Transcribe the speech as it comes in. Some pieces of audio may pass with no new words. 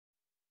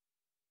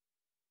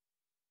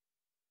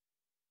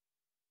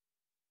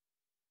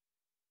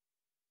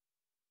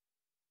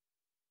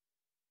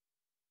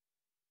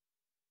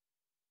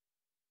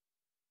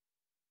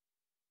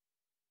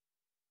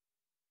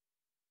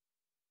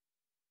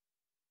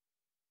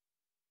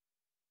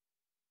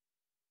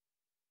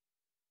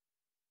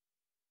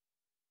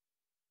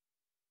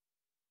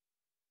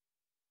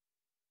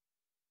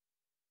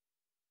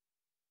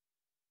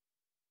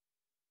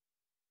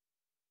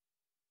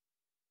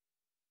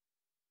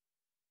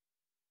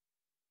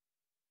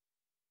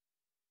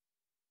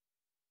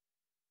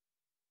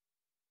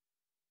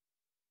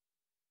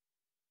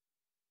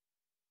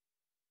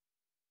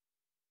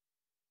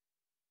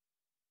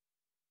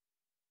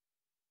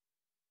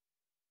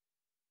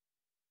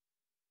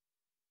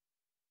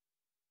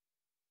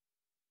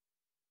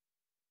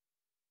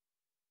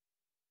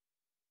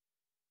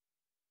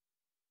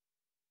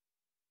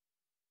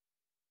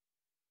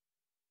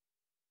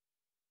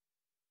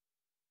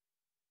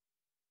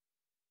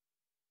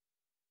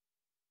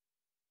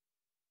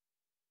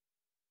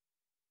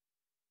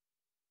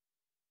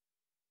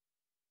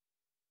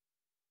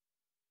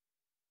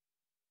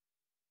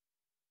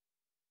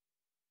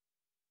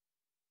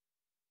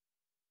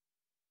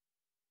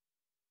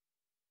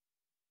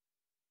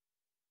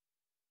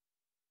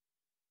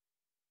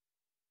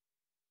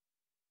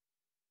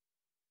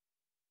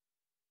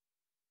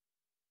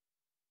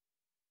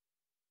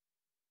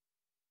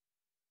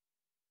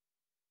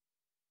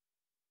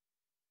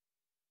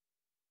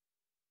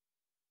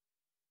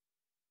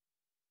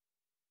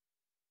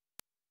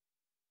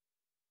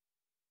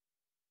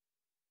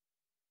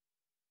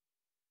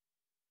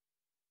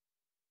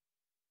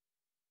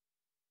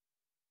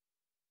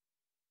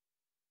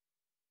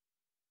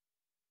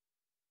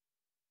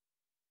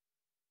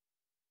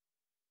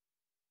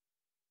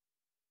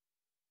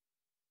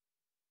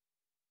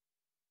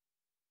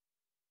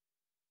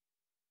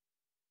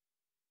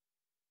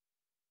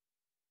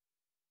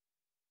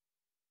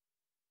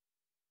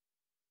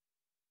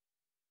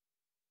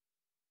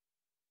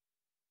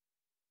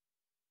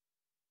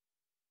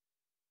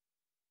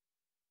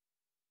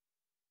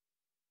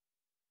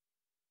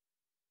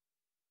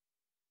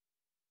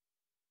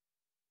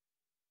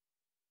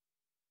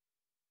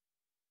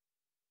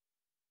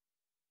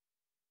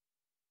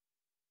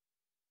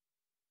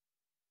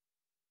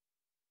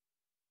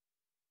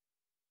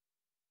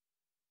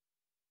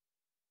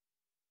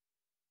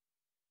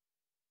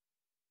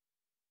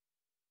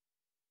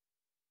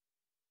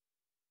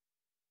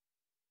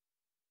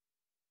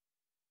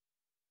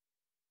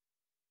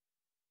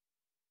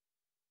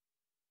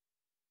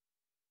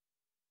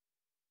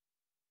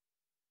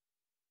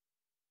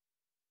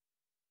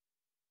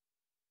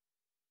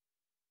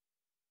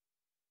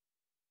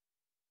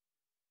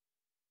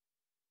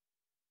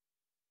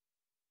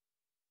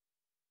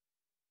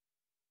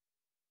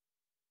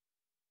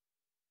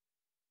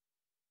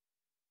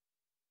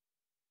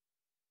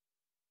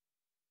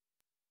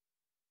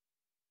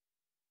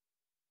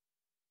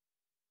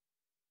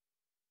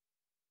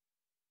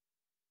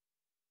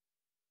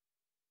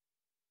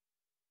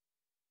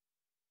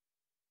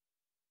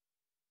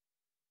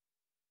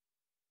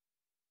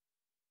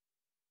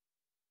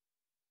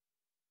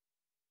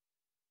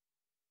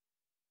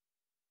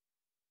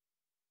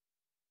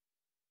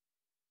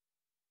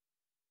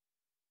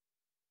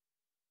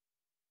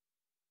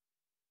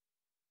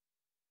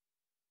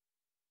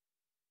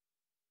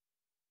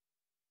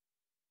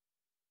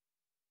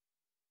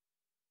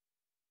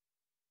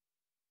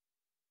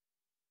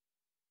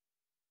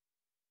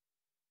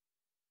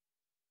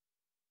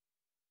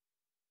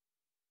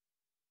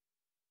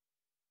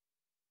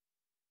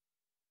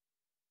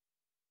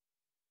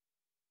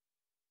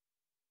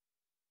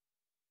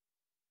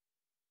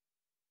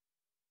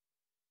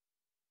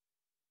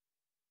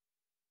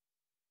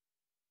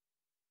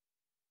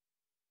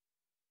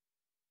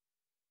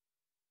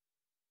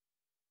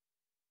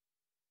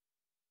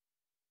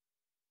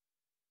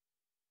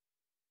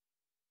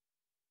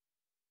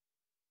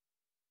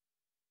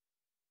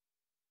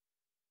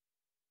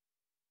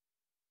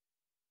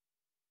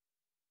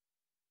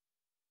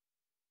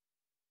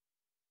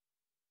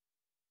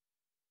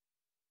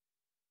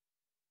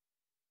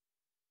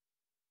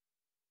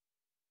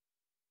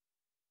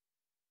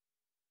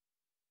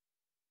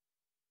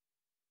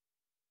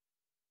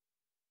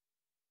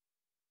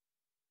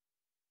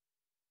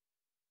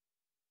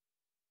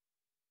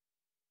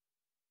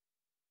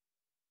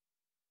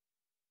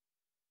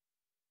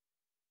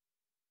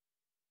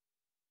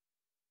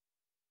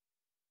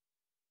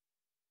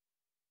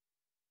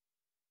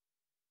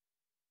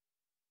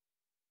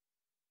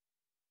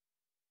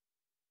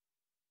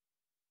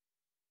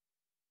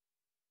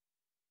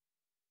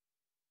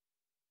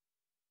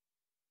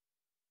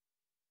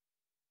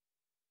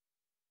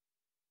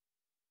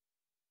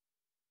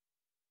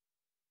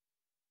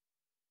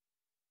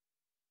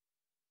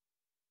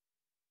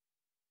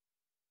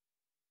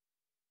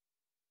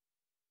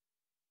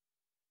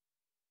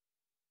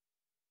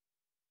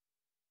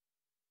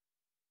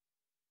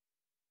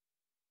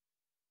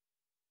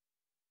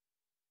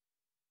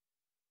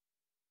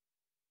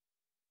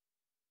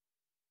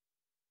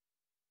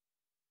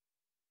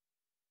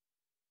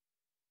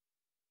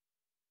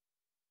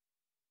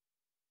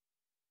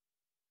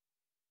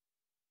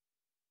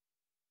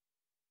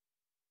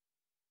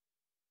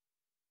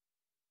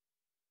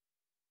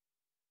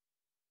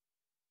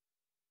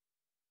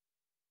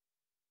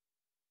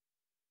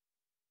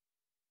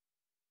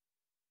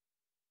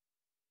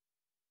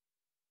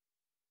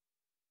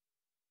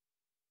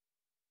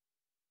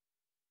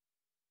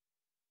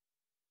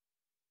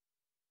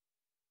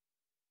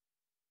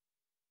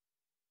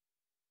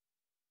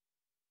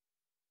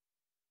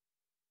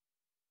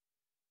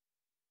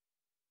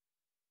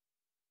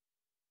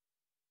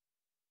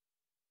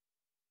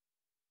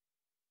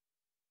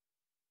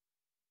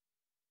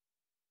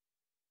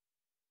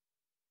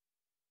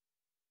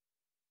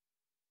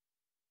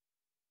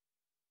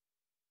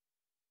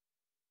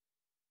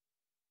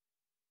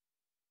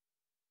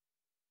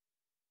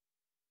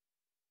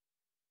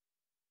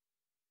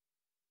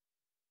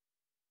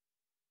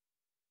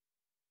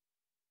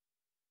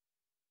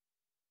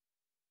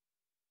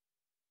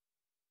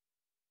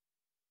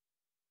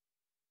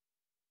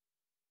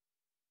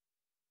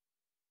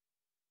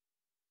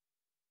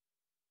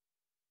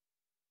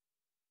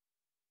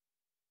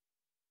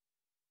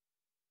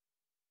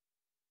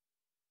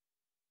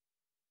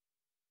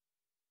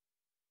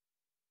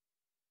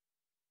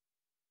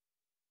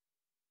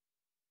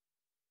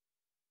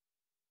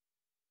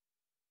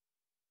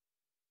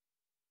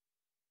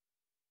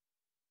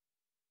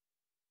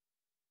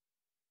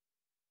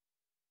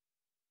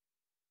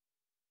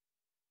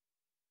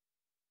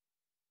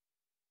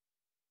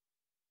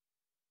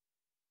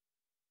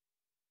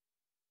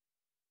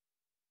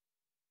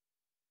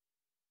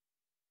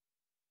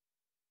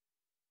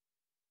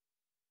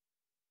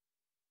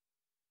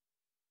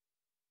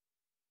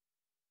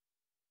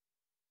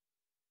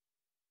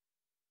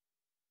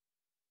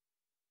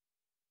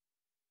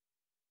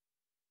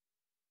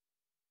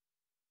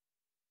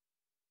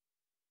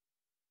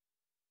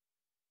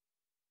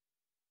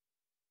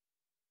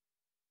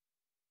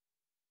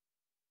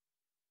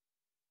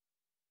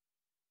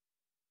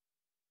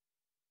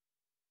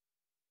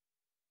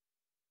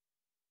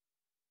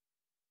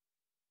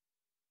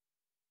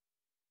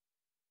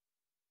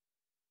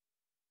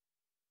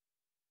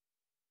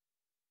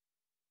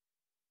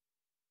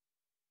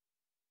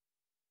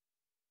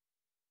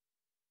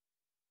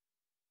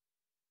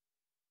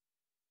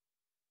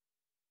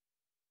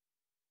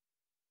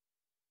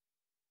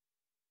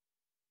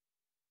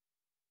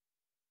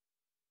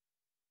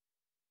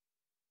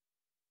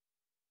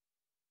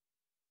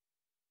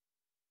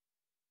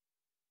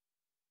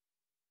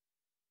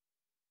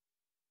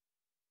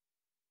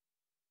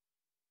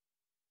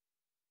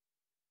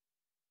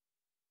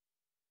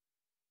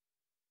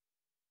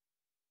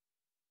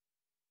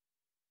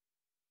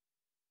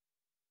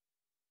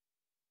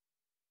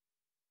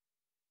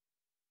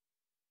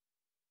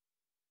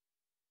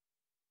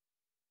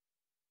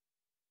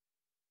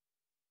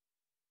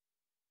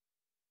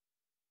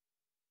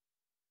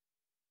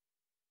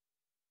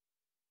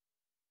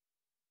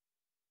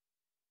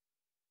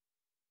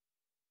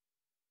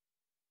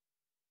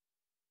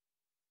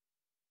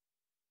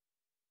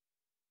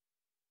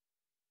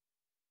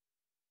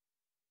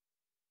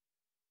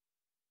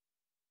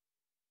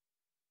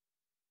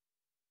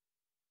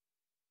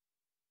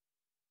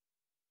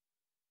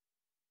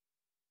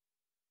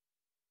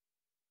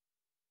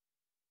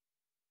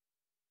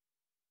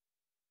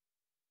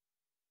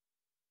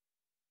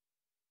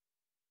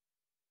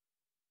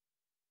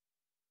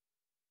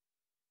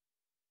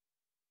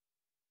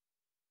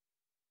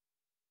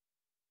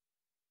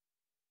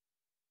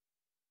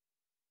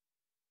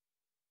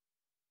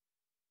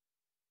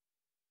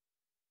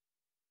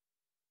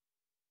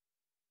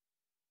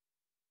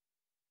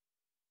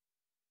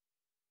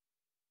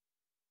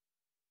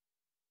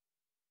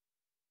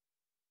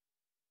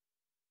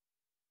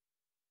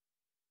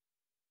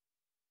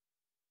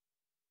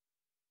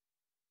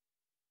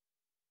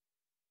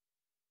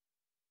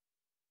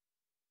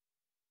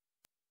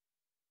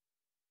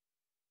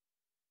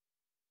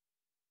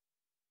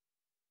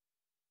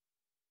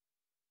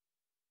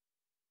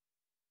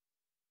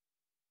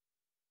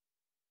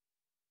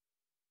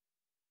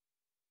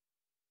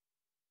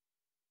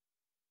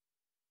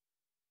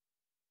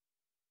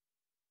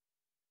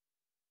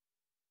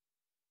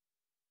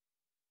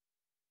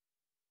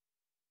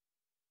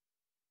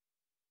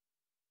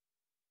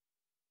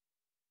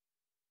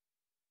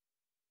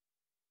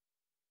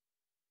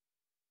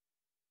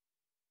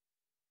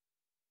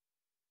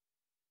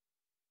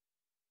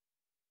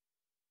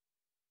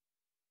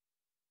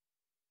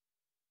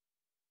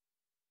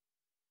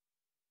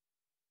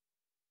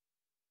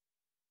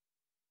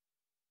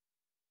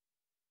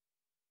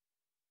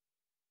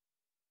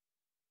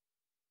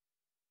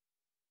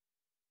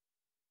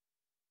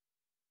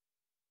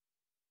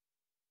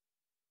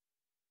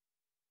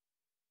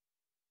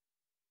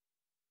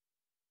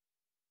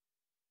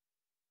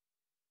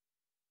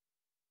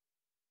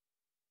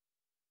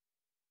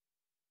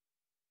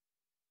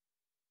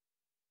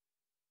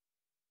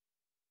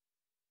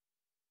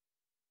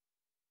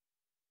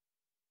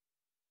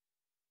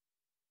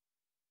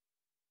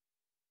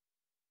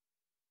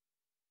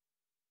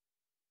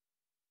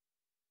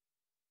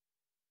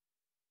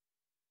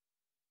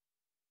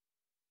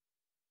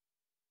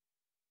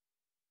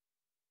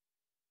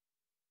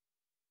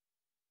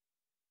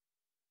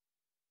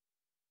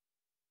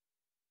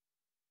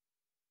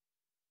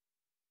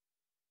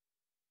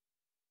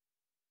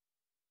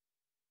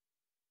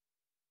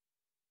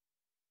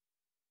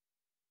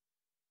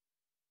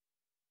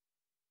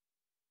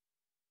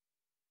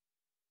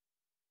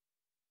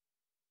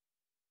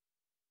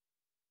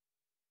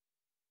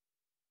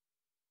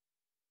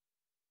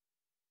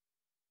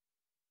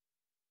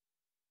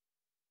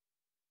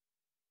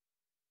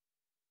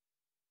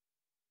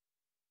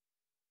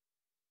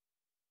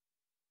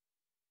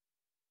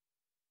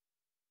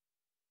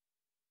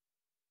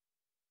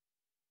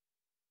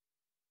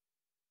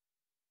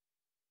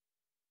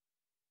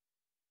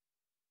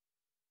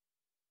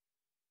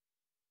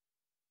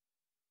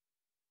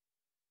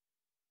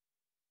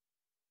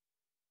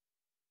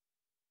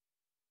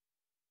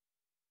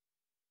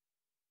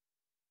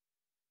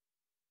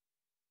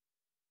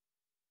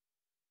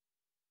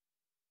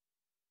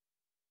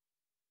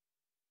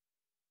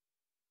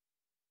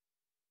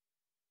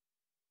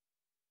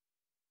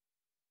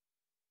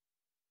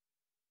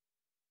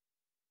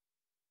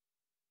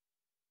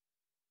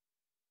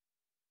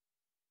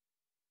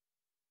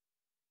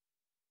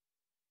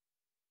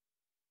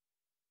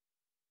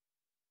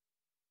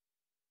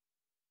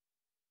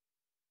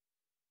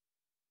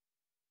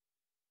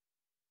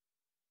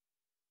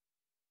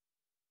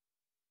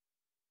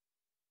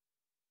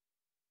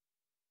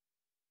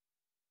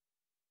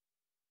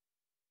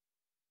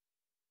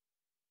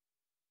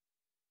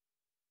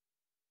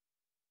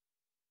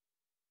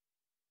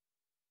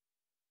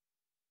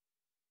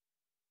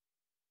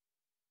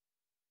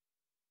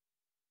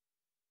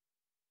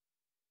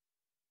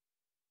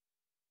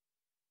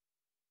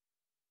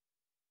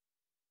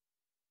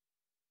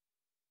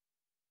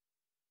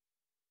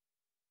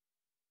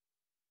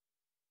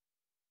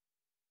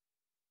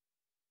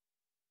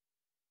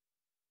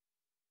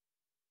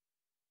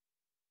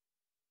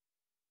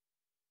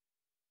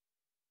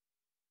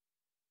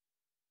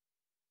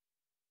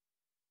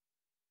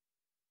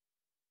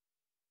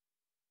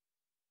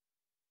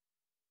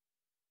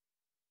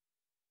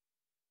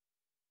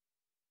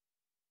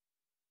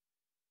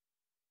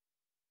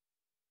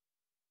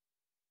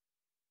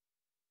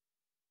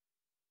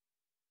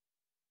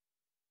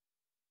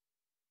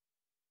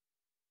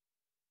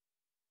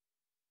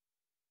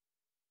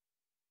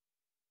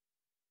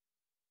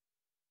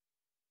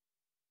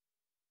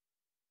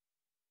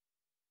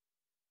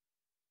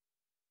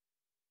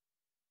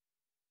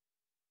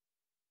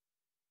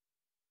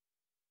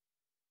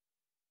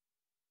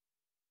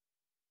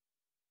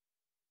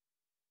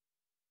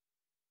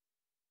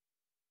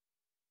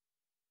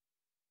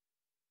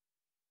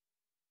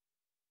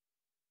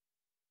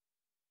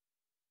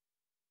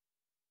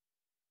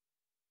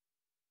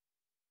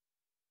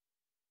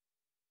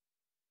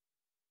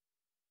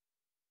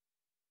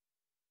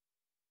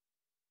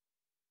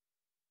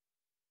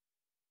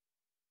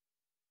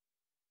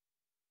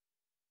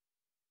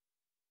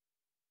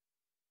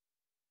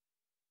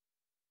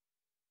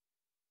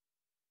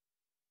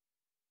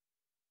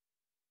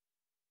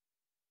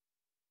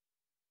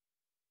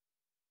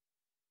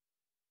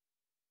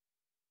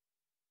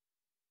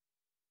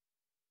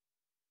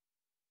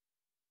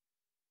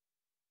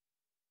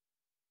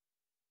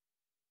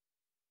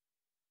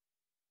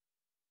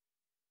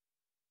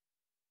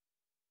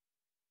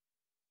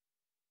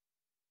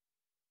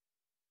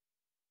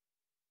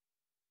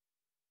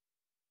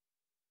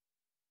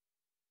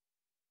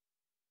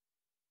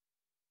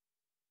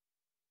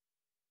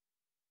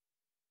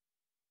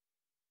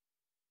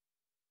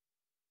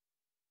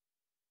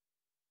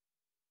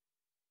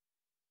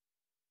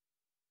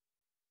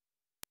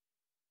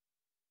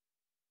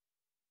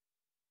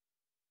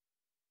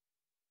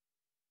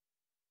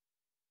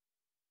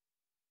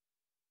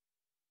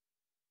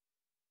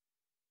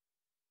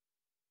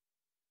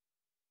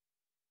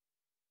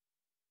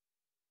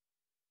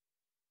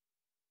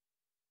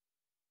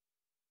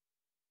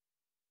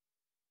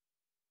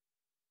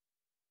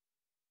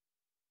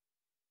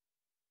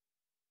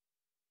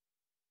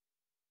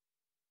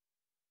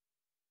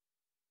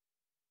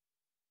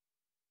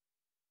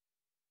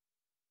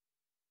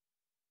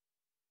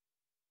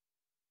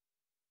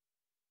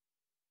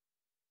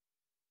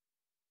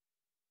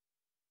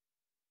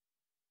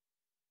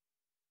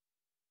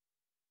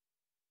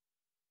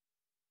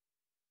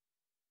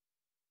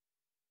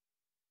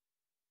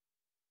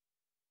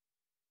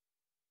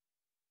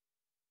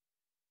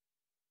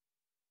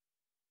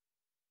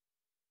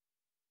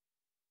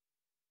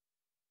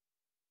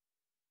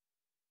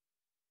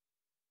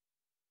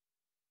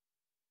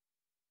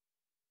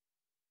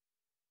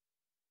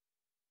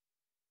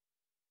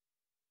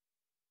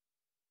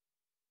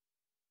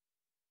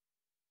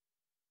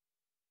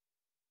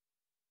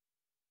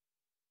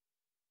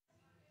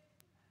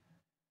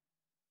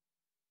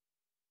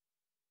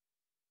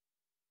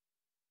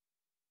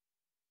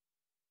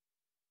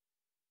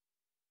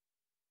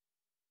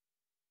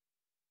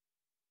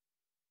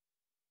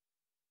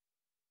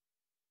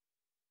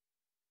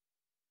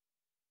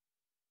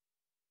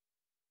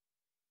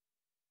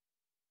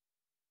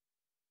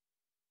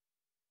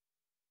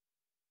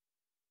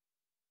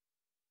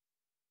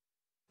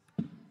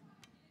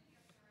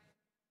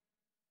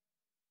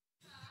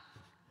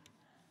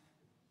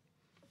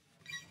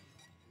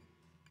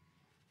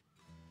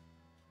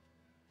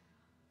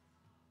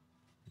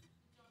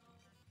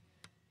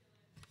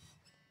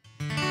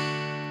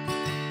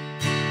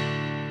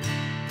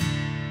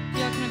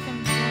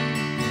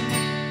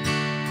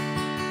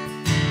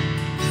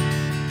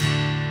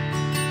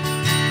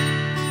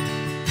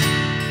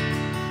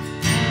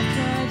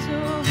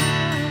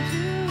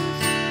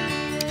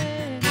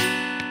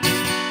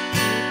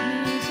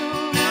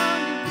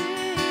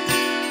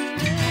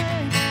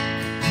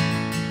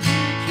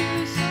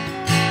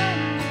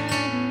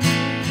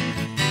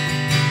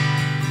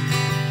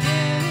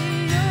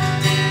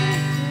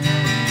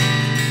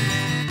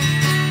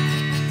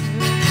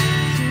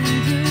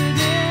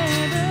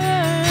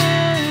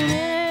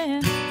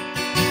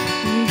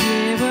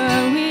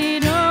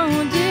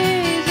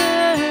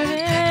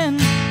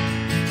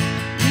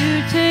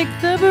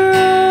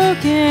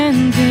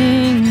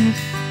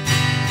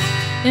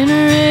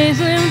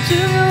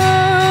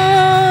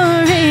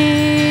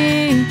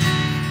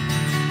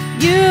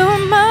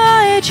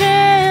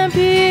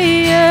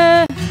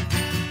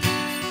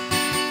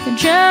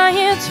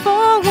Giants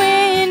fall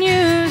when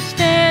you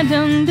stand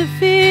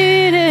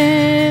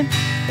undefeated.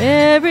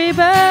 Every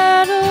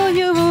battle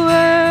you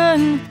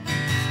won.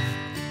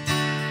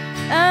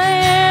 I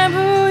am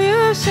who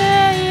you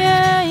say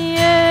I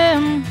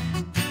am.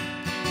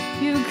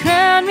 You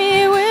crown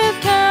me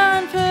with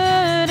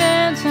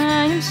confidence.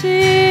 I am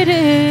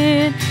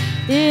seated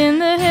in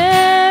the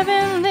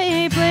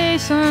heavenly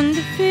place,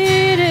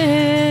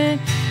 undefeated,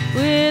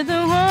 with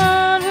the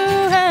one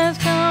who has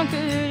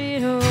conquered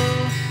it all.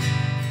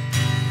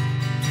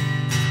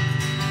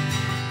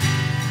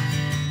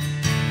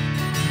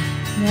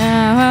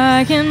 Now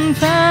I can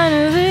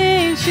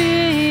finally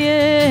see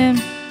it.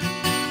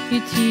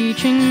 You're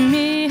teaching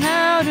me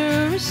how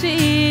to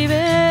receive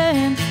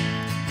it.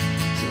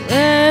 So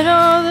let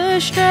all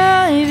the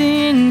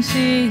striving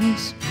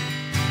cease.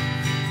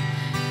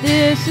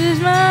 This is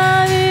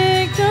my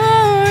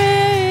victory.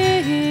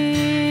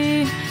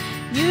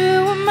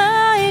 You are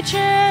my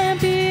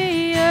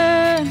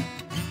champion.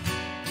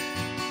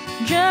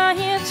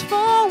 Giants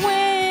fall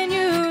when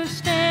you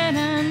stand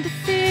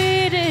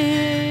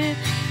undefeated.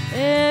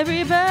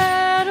 Every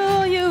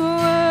battle you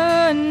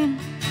won.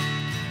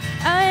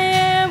 I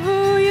am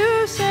who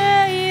you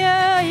say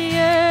I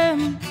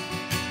am.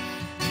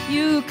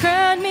 You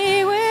crown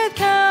me with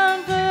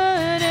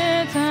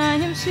confidence. I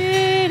am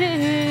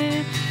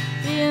seated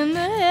in the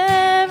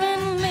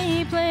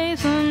heavenly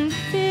place,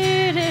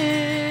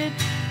 undefeated,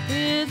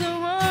 with the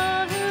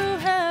one who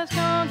has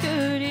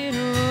conquered it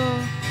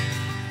all.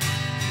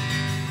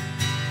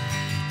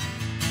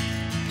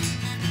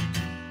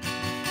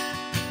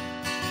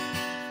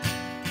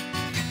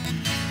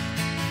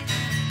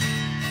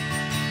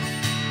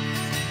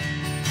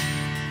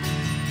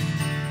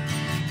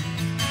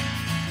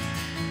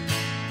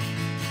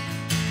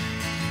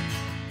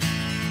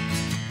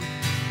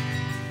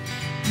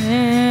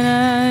 And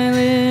I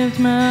lift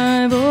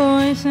my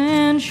voice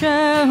and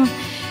shout,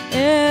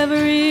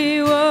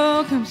 every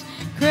wall comes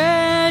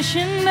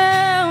crashing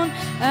down.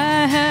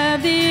 I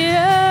have the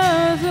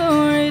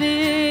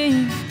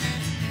authority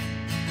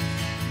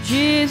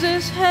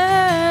Jesus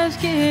has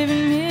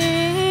given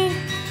me.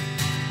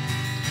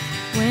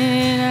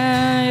 When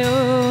I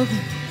open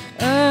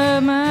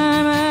up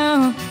my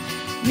mouth,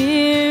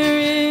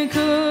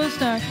 miracles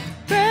start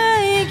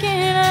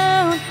breaking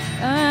out.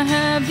 I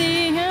have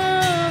the authority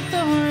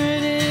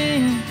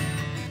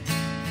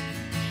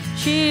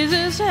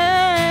Jesus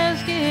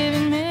has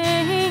given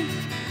me.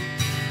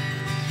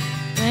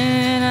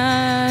 When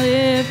I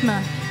lift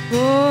my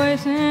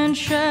voice and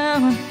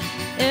shout,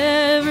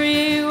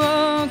 every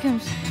wall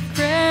comes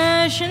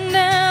crashing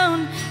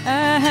down.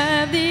 I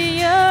have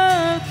the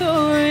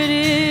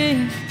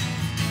authority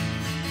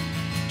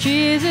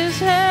Jesus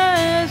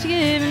has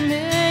given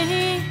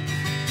me.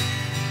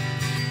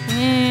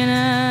 When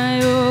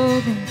I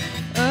open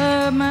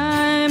up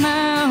my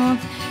mouth,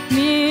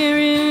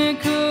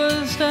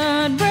 miracles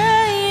start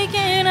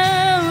breaking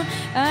out.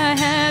 I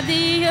have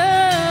the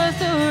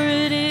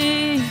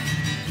authority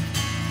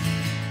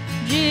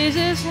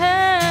Jesus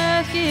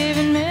has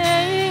given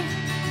me.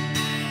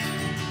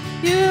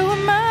 You are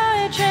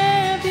my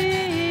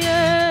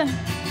champion.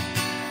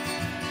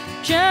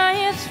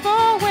 Giants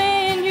fall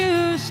when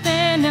you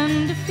stand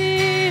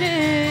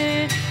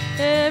undefeated.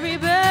 Every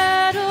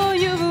battle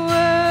you've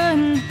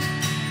won.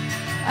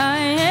 I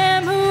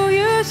am who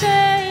you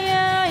say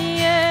I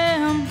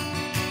am.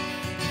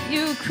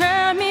 You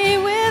crown me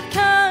with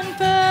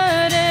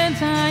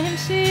confidence. I am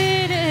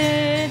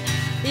seated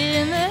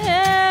in the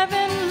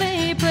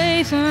heavenly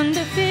place,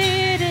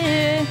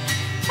 undefeated.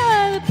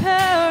 By the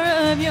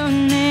power of your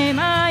name,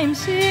 I am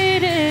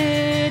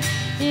seated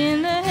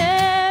in the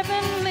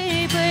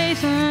heavenly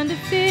place,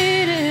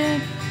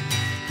 undefeated,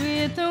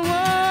 with the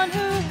one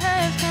who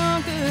has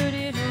conquered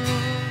it all.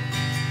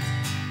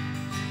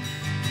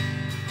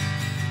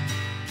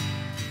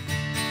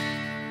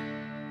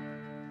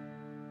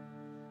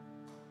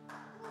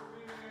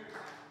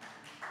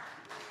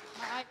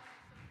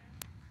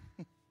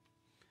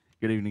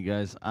 Good evening,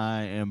 guys.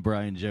 I am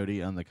Brian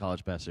Jody. I'm the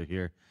college pastor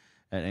here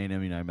at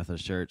A&M United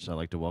Methodist Church. I'd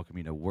like to welcome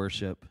you to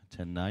worship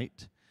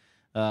tonight.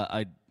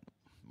 My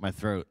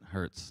throat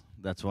hurts.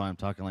 That's why I'm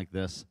talking like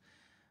this.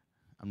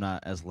 I'm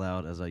not as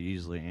loud as I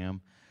usually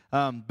am.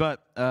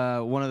 But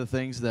one of the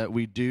things that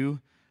we do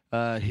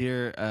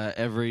here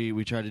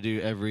we try to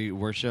do every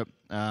worship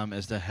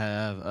is to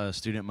have a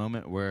student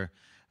moment where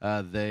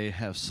they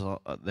have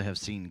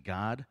seen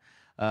God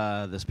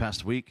this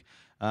past week.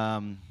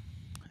 And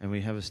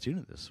we have a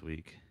student this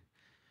week.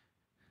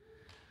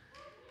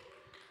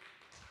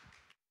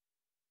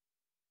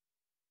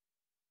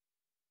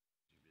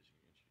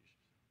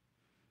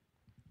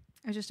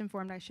 I was just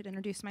informed I should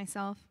introduce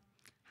myself.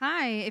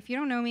 Hi, if you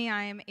don't know me,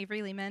 I am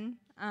Avery Lehman.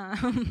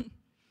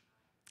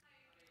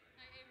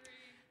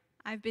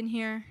 I've been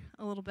here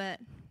a little bit.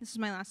 This is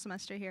my last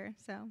semester here,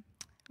 so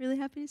really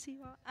happy to see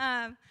you all.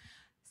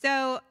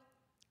 So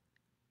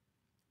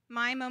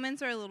my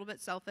moments are a little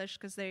bit selfish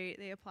because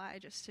they apply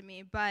just to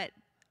me, but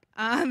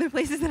the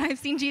places that I've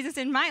seen Jesus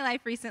in my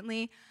life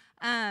recently,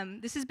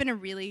 this has been a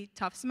really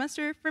tough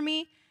semester for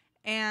me,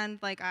 and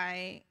like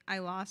I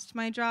lost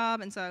my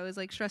job, and so I was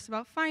like stressed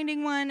about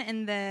finding one.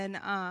 And then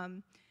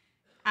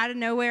out of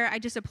nowhere, I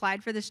just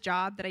applied for this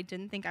job that I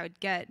didn't think I would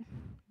get,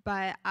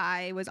 but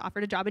I was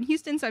offered a job in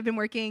Houston. So I've been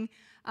working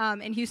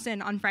in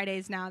Houston on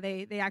Fridays now.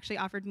 They actually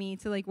offered me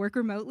to like work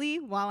remotely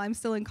while I'm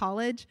still in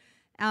college,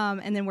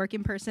 and then work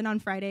in person on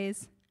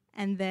Fridays.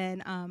 And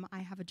then I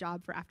have a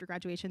job for after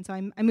graduation. So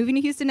I'm moving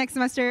to Houston next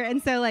semester,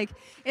 and so like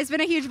it's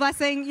been a huge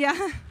blessing.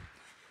 Yeah.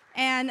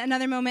 And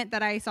another moment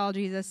that I saw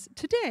Jesus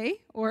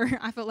today, or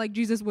I felt like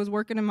Jesus was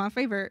working in my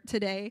favor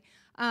today,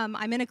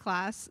 I'm in a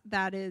class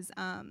that is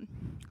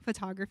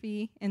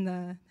photography in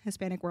the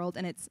Hispanic world,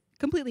 and it's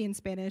completely in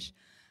Spanish.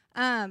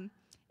 And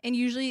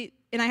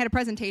I had a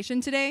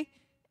presentation today,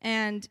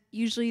 and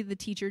usually the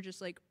teacher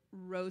just like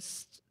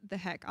roasts the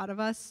heck out of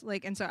us.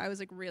 And so I was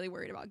like really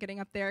worried about getting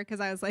up there, because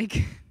I was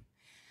like,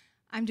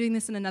 I'm doing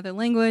this in another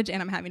language,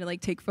 and I'm having to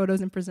like take photos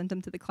and present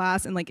them to the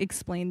class and like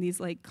explain these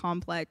like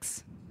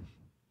complex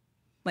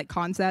like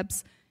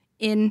concepts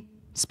in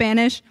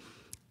Spanish.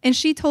 And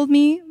she told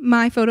me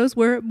my photos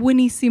were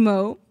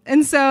buenísimo.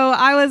 And so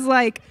I was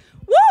like,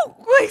 woo!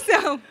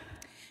 So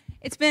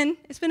it's been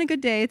a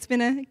good day. It's been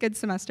a good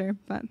semester,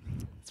 but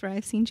that's where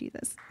I've seen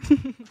Jesus.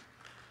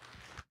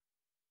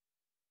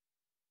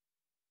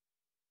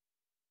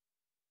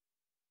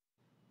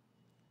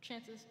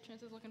 Chances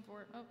looking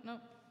for it. Oh, no.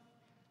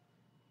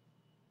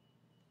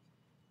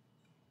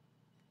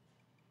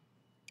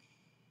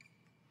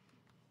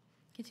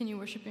 Continue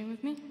worshiping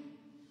with me.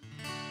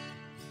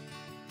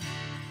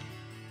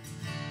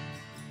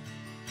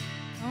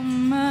 Oh,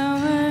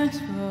 my words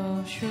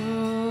fall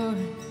short.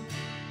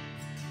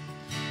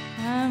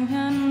 I've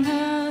got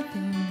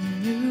nothing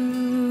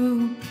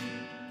new.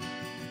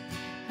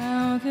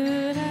 How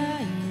could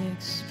I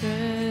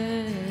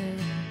express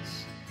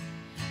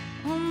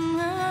all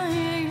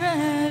my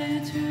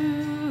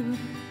gratitude?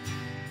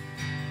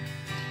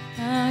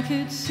 I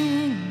could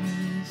sing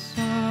these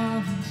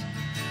songs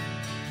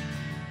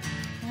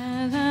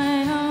as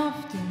I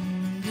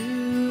often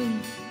do.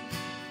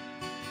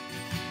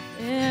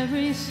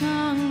 Every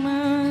song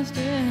must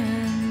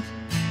end.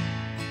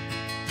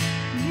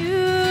 You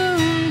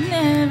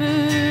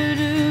never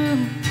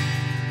do.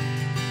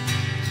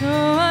 So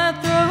I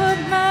throw up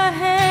my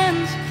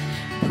hands,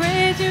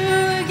 praise you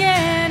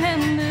again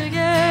and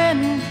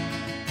again.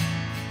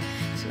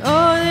 'Cause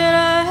all that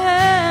I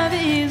have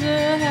is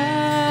a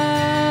hallelujah,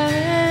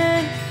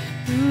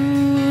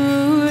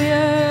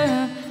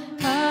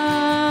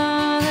 hallelujah.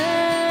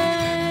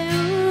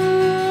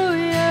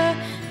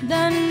 And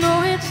I know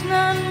it's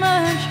not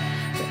much,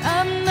 but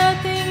I'm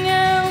nothing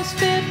else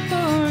fit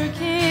for a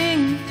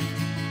king,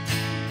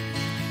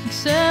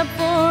 except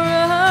for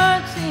a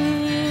heart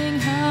singing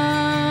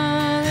hallelujah,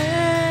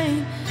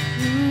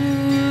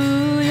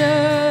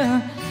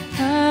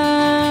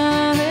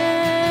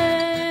 hallelujah.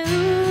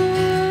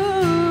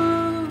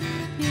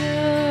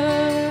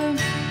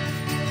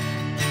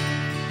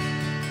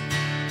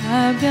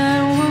 I've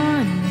got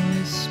one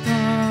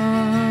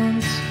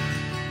response.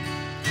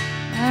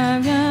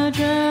 I've got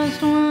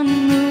just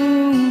one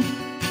move.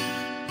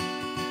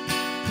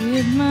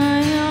 With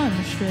my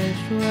arms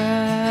stretched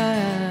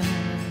wide,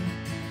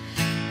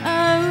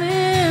 I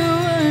will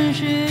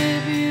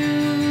worship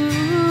you.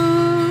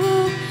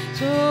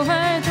 So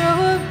I throw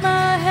up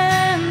my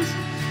hands,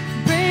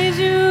 praise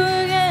you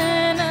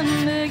again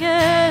and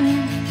again.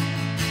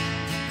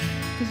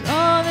 'Cause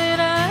all that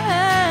I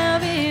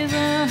have is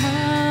a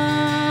hallelujah,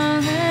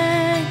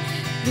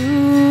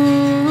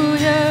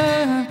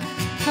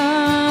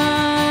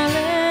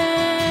 hallelujah.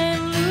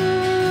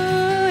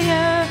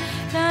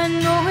 I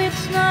know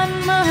it's not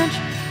much,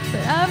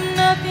 but I've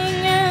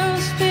nothing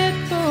else fit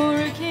for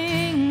a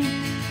king,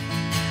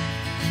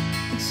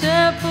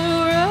 except for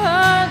a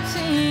heart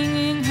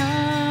singing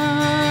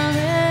hallelujah,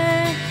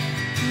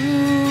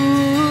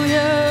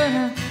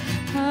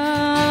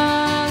 hallelujah.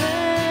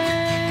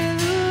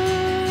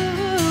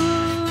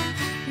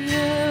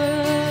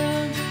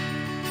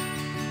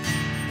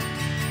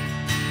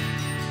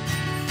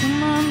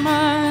 Come on,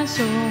 my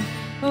soul,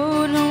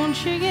 oh, don't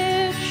you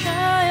get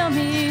shy on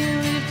me.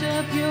 Lift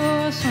up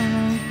your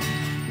song,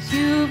 'cause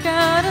you've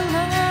got a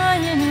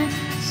lion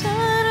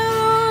inside of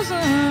those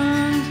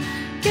arms.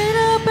 Get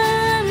up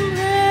and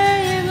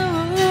praise the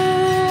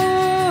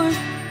Lord.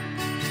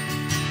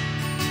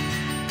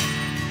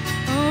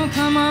 Oh,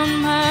 come on,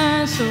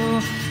 my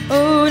soul,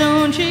 oh,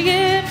 don't you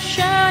get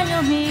shy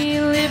on me.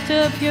 Lift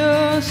up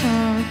your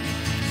song,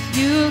 'cause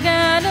you've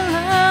got a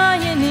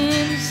lion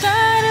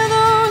inside of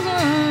those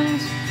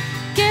arms.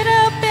 Get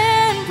up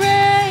and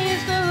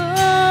praise the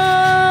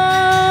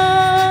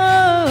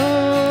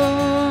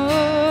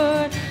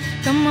Lord.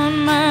 Come on,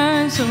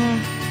 my soul,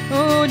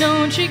 oh,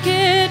 don't you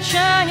get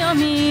shy on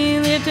me.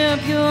 Lift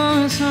up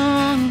your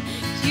song,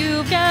 'cause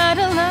you've got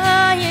a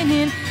lion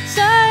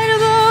inside of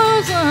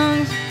those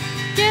lungs.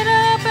 Get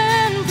up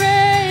and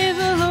praise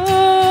the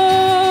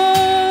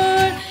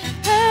Lord.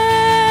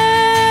 Hey,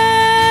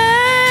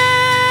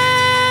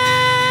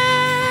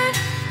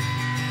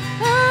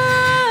 oh,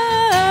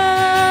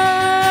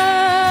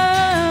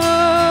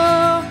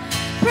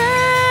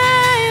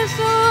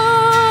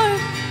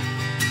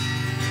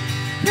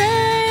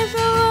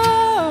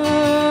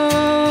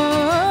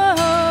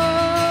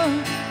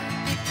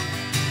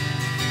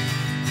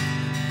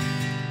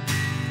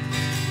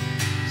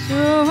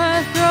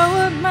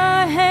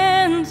 my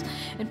hands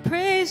and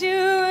praise you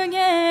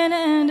again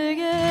and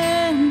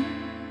again.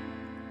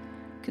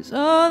 'Cause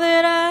all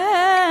that I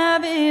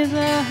have is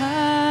a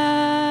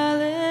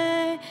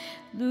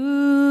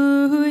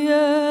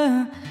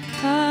hallelujah,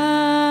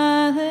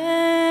 hallelujah.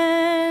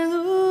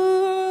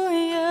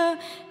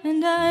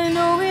 And I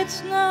know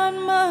it's not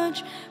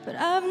much, but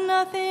I've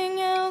nothing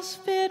else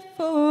fit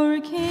for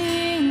a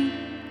king.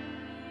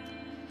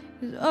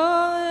 'Cause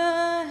all that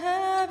I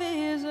have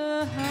is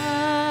a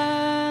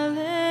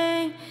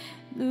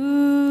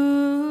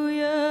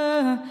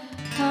hallelujah,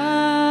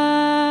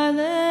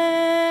 hallelujah.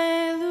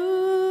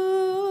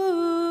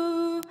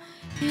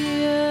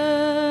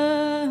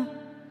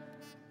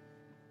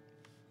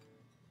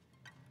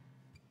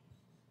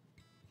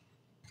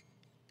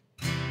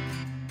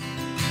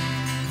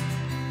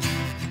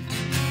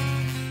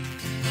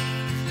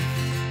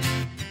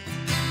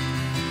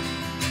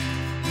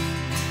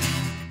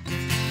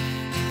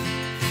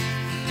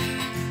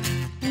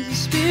 As the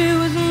Spirit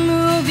was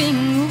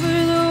moving over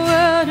the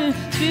water,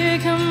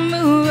 Spirit, come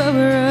move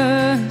over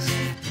us.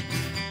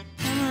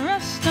 Come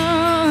rest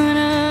on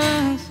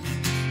us.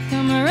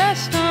 Come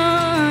rest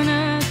on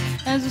us.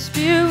 As the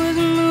Spirit was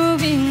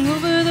moving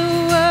over the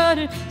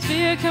water,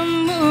 Spirit,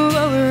 come move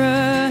over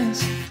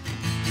us.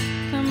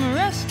 Come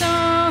rest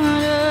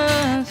on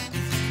us.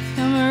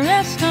 Come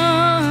rest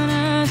on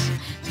us.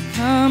 So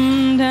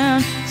come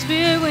down.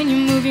 Spirit, when you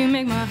move, you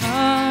make my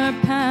heart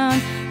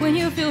pound. When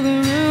you fill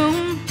the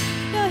room,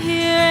 you're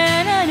here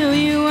and I know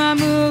you are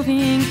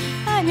moving.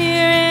 I'm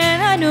here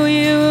and I know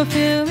you will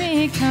feel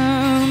me.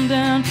 Come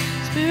down.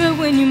 Spirit,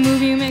 when you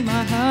move, you make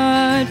my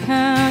heart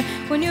pound.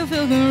 When you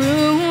fill the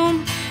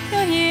room,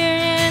 you're here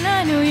and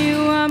I know you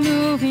are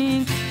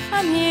moving.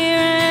 I'm here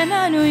and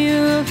I know you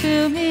will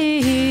feel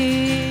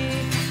me.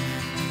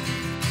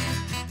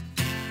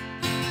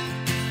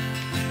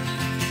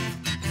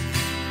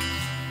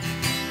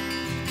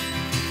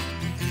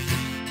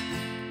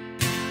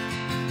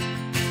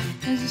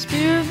 As the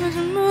Spirit was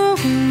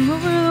moving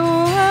over the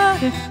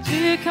water,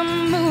 Spirit,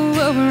 come move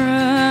over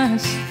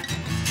us.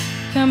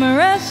 Come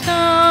rest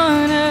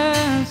on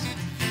us.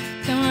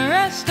 Come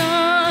rest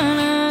on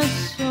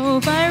us.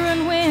 So fire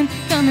and wind,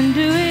 come and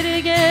do it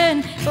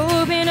again.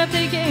 Open up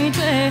the gates,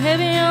 let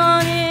heaven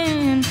on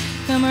in.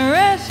 Come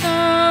rest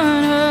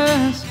on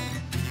us.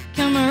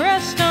 Come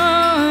rest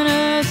on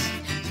us. So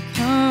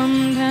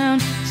come down.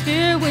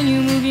 Spirit, when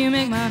you move, you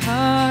make my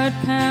heart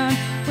pound.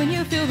 When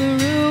you fill the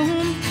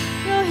room,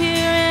 you're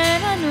here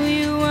and I know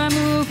you are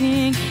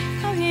moving.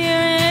 I'm here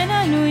and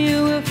I know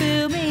you will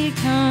feel me.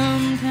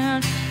 Come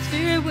down.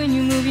 Spirit, when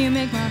you move, you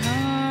make my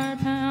heart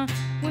pound.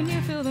 When you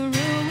fill the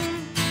room,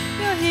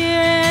 you're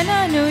here and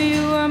I know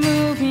you are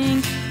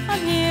moving.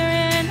 I'm here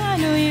and I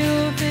know you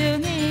will feel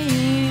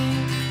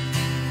me.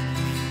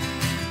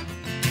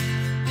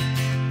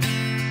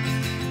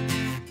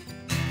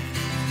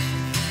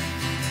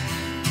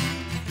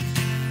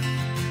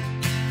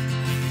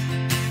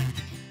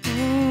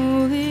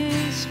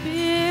 Holy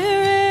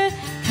Spirit,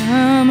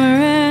 come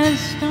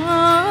rest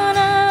on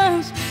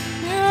us.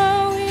 You're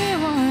all we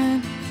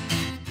want.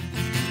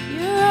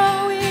 You're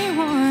all we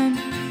want.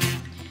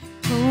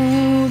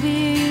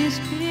 Holy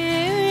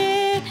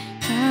Spirit,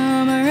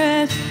 come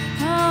rest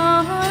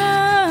on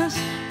us.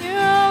 You're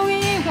all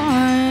we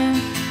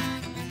want.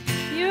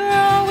 You're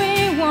all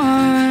we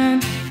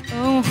want.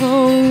 Oh,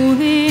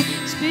 Holy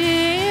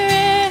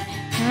Spirit,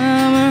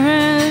 come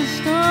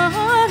rest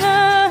on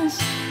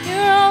us.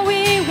 You're all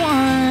we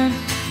want.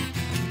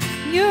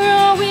 You're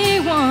all we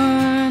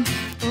want.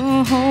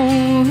 Oh,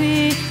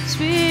 Holy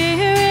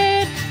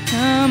Spirit,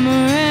 come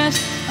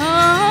rest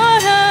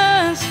on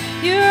us.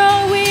 You're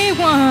all we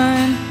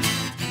want.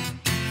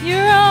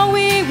 You're all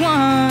we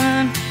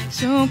want.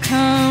 So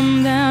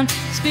come down.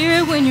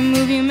 Spirit, when you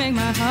move, you make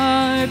my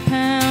heart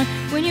pound.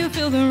 When you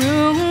fill the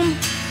room,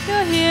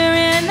 you're here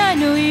and I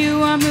know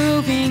you are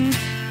moving.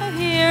 I'm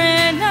here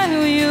and I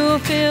know you will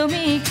feel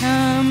me.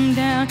 Come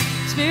down.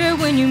 Spirit,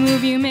 when you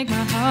move, you make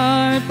my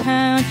heart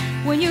pound.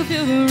 When you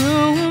fill the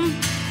room,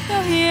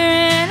 you're here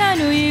and I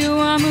know you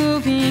are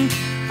moving.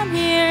 I'm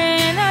here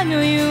and I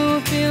know you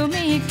will feel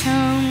me.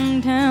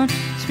 Come down.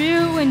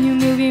 Spirit, when you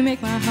move, you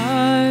make my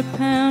heart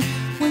pound.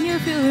 When you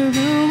fill the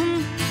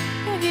room,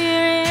 you're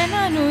here and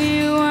I know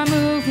you are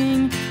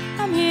moving.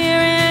 I'm here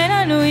and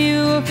I know you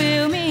will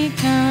feel me.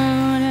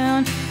 Come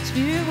down.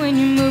 Spirit, when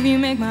you move, you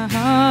make my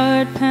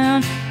heart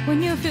pound.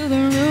 When you fill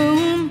the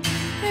room,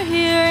 you're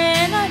here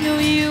and I know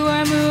you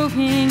are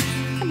moving.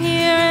 I'm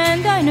here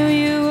and I know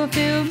you will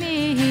feel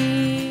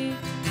me.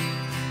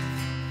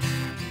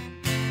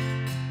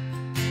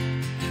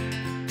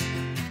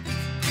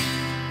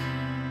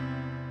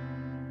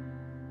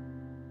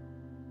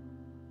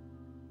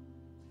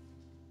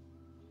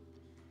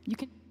 You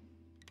can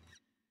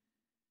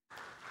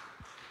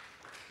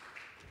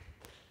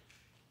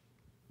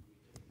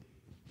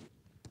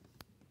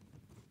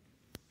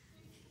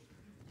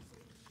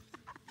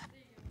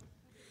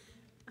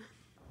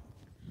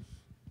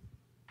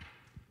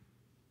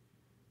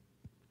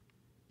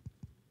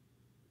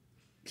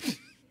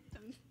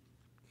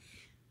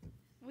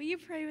you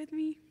pray with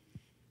me?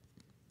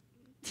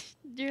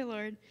 Dear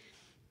Lord,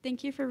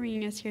 thank you for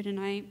bringing us here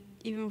tonight,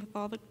 even with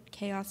all the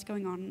chaos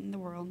going on in the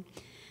world.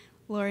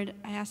 Lord,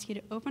 I ask you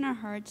to open our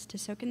hearts to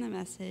soak in the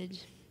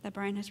message that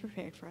Brian has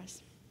prepared for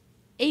us.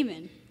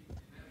 Amen.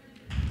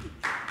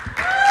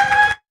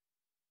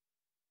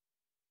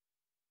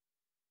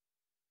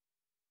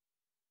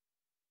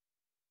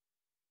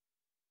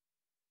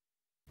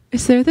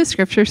 Is there the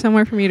scripture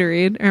somewhere for me to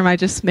read, or am I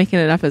just making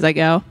it up as I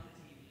go?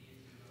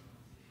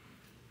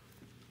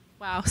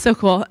 Wow, so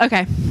cool.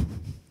 Okay.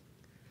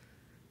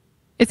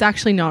 It's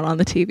actually not on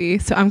the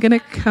TV, so I'm going to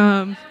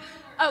come.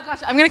 Oh, gosh,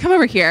 I'm going to come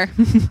over here.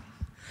 All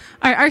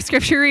right, our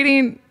scripture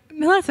reading.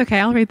 No, that's okay.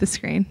 I'll read the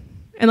screen,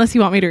 unless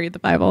you want me to read the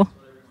Bible.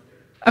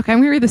 Okay, I'm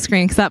going to read the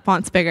screen because that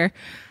font's bigger.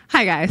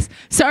 Hi, guys.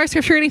 So our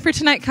scripture reading for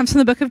tonight comes from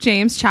the book of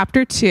James,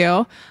 chapter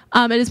 2.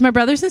 It is, my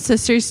brothers and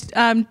sisters,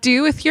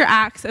 do with your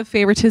acts of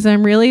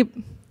favoritism really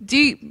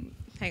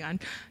hang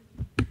on.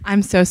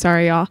 I'm so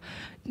sorry, y'all.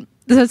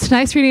 So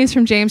tonight's reading is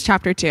from James,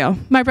 chapter 2.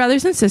 My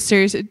brothers and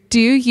sisters, do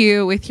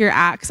you with your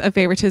acts of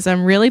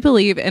favoritism really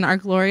believe in our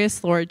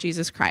glorious Lord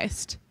Jesus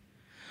Christ?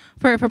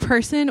 For if a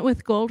person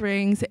with gold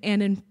rings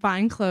and in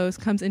fine clothes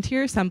comes into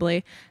your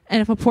assembly,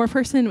 and if a poor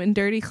person in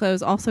dirty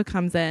clothes also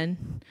comes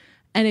in,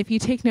 and if you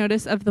take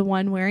notice of the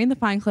one wearing the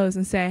fine clothes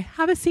and say,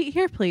 have a seat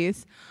here,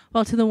 please,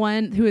 while to the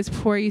one who is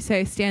poor you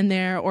say, stand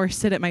there or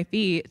sit at my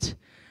feet,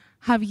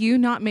 have you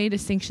not made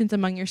distinctions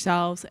among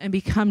yourselves and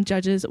become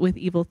judges with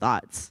evil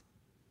thoughts?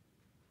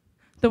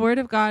 The word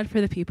of God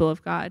for the people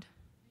of God.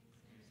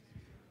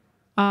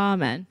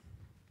 Amen.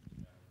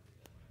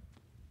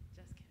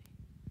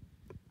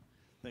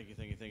 Thank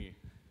you.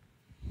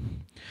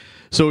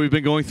 So we've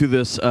been going through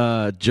this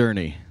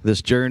journey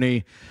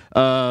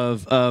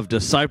of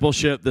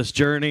discipleship, this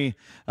journey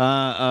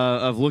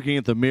of looking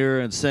at the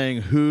mirror and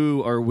saying,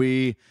 who are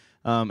we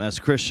as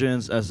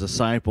Christians, as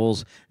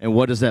disciples, and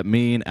what does that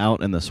mean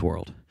out in this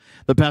world?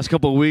 The past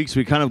couple of weeks,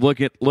 we kind of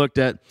looked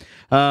at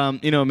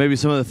maybe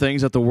some of the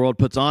things that the world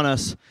puts on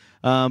us,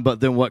 but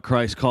then what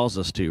Christ calls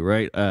us to,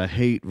 right?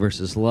 Hate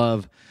versus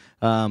love,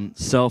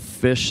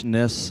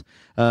 selfishness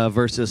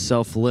versus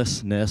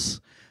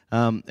selflessness.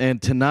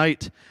 And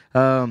tonight,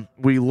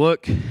 we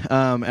look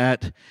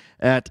at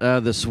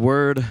this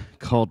word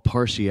called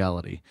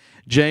partiality.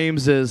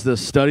 James is the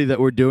study that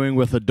we're doing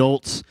with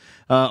adults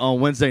on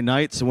Wednesday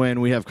nights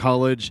when we have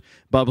college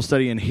Bible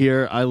study in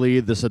here. I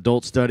lead this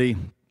adult study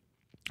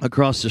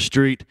across the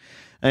street,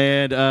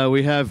 and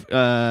we have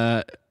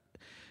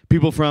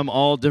people from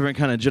all different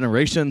kind of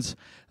generations.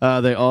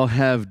 They all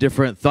have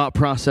different thought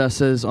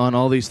processes on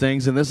all these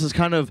things, and this is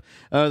kind of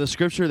the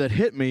scripture that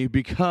hit me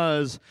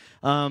because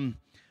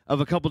of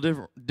a couple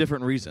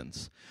different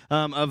reasons,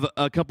 of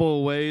a couple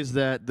of ways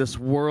that this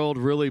world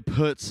really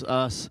puts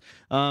us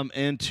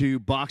into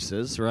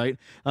boxes, right,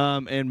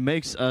 and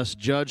makes us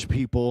judge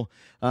people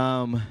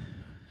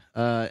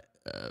by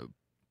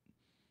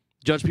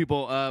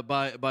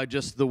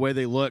just the way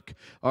they look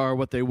or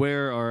what they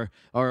wear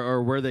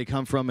or where they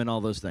come from and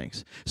all those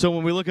things. So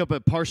when we look up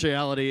at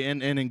partiality,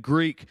 and in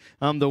Greek,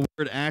 the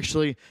word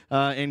actually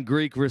in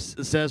Greek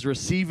says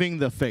receiving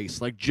the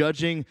face, like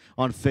judging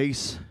on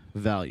face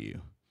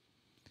value.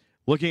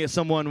 Looking at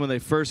someone when they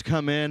first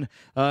come in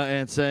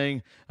and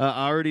saying,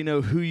 I already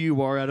know who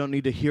you are. I don't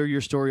need to hear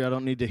your story. I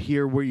don't need to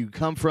hear where you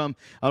come from.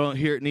 I don't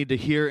need to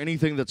hear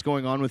anything that's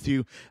going on with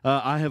you.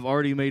 I have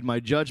already made my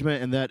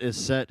judgment, and that is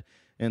set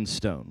in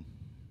stone.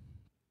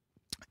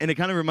 And it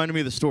kind of reminded me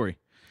of the story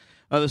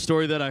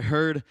that I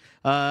heard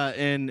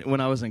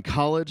when I was in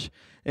college,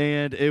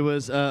 and it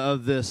was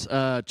of this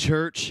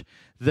church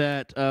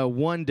that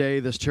one day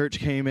this church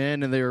came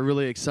in and they were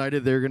really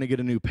excited they were going to get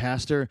a new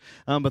pastor,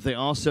 but they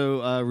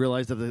also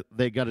realized that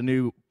they got a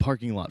new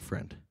parking lot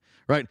friend,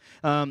 right?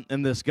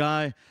 And this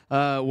guy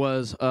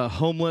was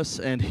homeless,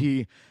 and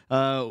he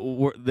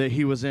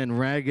was in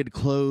ragged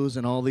clothes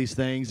and all these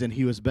things, and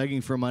he was begging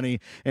for money,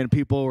 and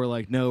people were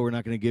like, no, we're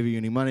not going to give you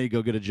any money,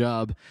 go get a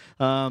job.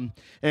 And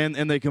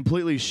they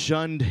completely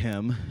shunned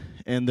him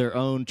in their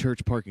own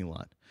church parking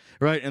lot.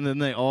 Right, and then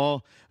they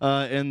all,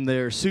 in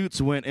their suits,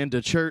 went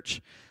into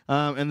church,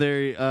 and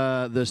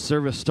the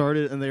service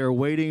started, and they were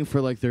waiting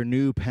for like their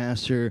new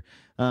pastor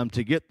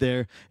to get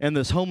there. And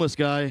this homeless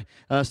guy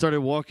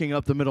started walking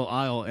up the middle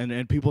aisle,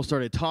 and people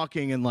started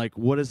talking and like,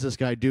 what is this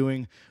guy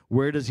doing?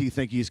 Where does he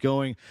think he's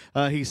going?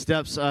 He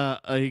starts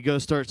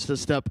to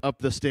step up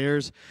the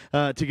stairs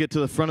to get to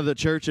the front of the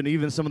church, and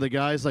even some of the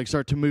guys like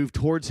start to move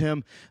towards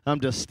him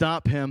to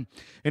stop him.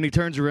 And he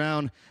turns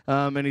around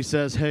and he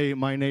says, hey,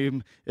 my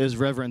name is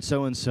Reverend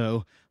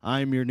so-and-so.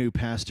 I'm your new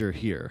pastor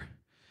here.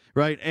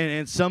 Right?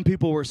 And some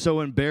people were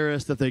so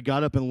embarrassed that they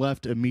got up and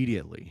left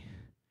immediately.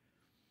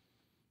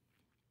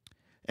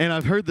 And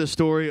I've heard this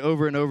story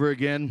over and over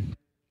again,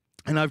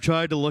 and I've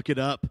tried to look it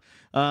up,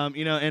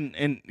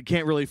 and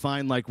can't really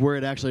find like where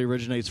it actually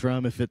originates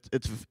from, if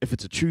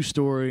it's a true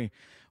story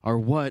or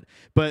what.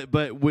 But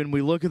when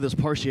we look at this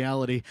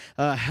partiality,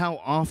 how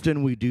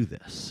often we do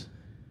this,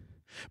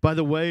 by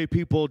the way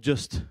people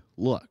just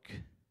look.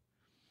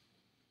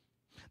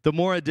 The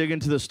more I dig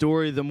into the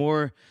story, the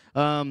more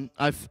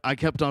I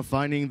kept on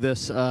finding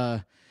this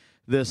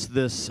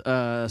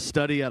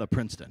study out of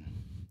Princeton.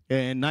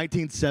 In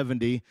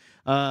 1970,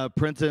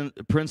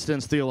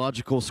 Princeton's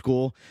theological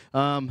school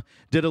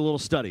did a little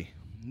study.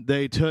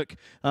 They took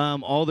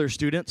all their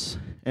students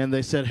and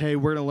they said, hey,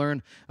 we're going to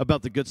learn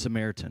about the Good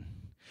Samaritan.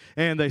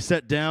 And they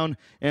sat down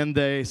and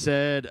they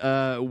said,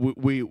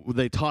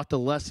 they taught the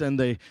lesson,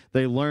 they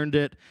learned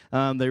it,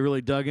 they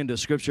really dug into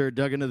Scripture,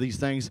 dug into these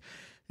things.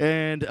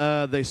 And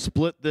they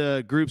split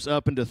the groups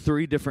up into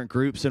 3 different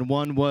groups. And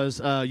one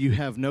was you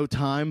have no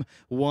time,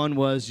 one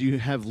was you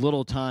have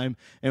little time,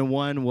 and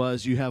one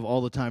was you have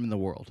all the time in the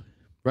world,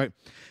 right?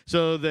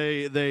 So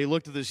they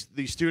looked at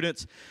these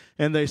students,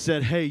 and they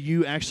said, hey,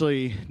 you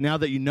actually, now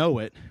that you know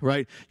it,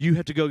 right, you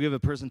have to go give a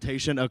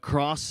presentation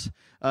across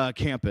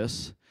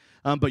campus,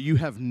 but you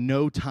have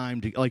no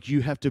time to, like,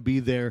 you have to be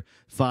there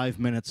 5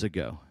 minutes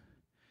ago.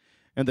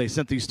 And they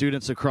sent these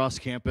students across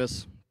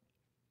campus,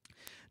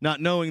 not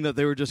knowing that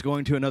they were just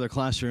going to another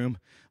classroom,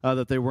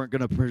 that they weren't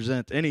going to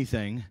present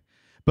anything.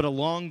 But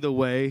along the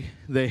way,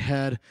 they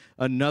had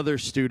another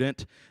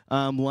student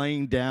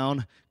laying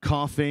down,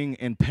 coughing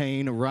in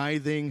pain,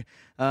 writhing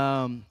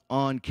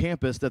on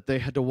campus that they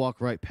had to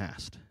walk right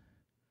past.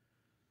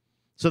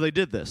 So they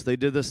did this. They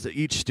did this to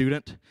each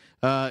student.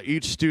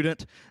 Each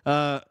student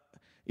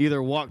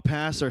either walked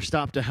past or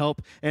stopped to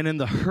help. And in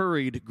the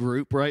hurried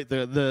group, right,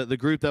 the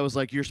group that was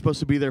like, you're supposed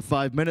to be there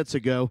 5 minutes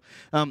ago,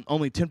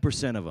 only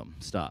 10% of them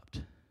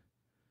stopped.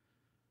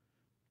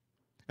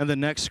 And the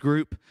next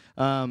group,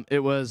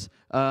 it was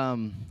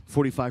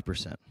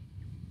 45%.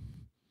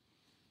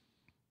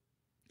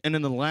 And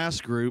in the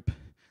last group,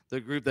 the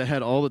group that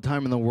had all the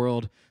time in the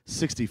world,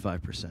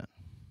 65%.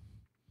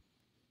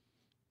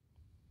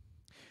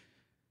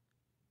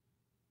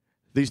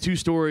 These 2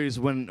 stories,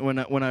 when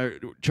I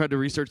tried to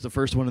research the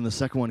first one and the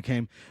second one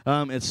came,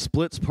 it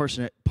splits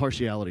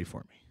partiality for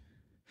me,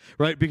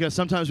 right? Because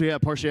sometimes we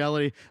have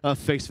partiality of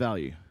face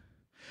value.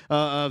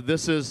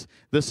 This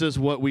is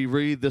what we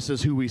read, this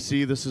is who we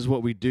see, this is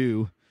what we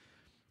do,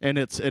 and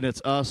it's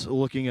us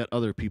looking at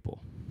other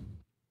people.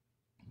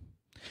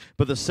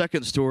 But the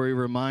second story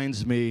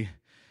reminds me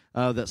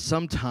that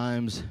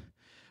sometimes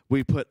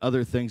we put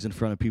other things in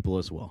front of people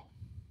as well.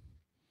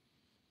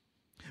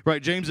 Right,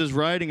 James is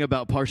writing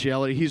about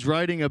partiality. He's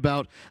writing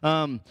about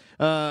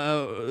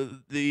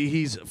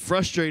he's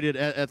frustrated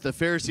at the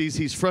Pharisees.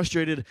 He's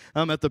frustrated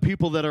at the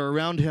people that are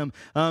around him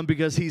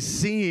because he's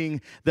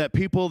seeing that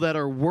people that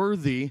are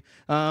worthy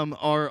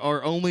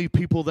are only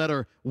people that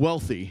are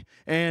wealthy,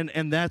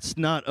 and that's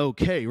not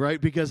okay, right?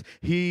 Because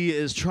he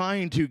is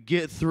trying to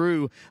get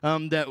through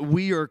that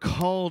we are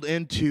called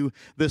into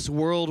this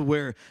world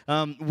where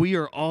we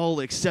are all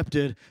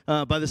accepted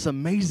by this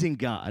amazing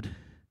God.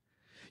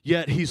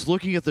 Yet he's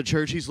looking at the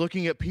church, he's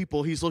looking at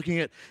people, he's looking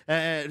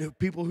at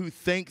people who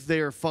think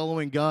they are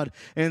following God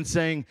and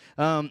saying,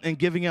 and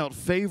giving out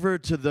favor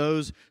to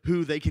those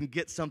who they can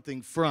get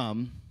something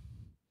from,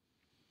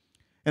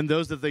 and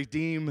those that they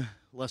deem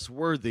less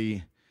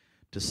worthy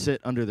to sit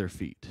under their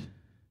feet.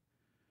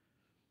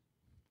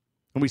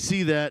 And we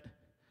see that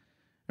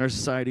in our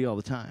society all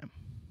the time.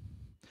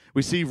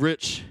 We see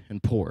rich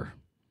and poor.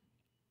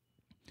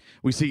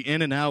 We see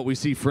in and out, we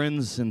see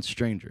friends and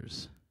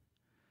strangers.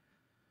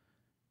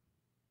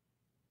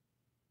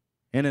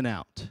 In and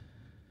out.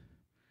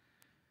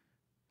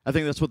 I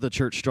think that's what the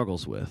church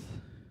struggles with.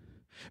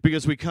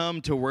 Because we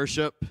come to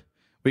worship,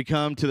 we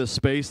come to the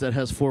space that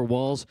has 4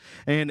 walls,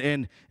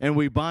 and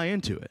we buy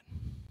into it.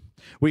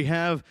 We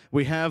have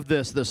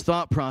this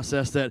thought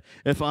process that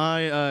if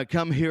I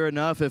come here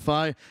enough, if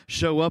I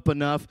show up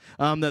enough,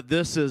 that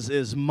this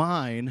is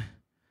mine,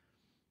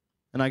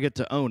 and I get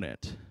to own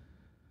it.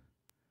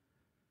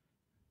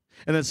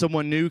 And then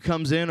someone new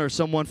comes in, or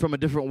someone from a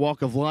different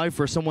walk of life,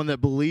 or someone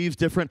that believes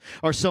different,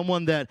 or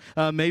someone that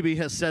maybe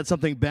has said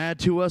something bad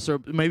to us,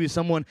 or maybe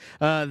someone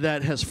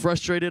that has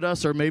frustrated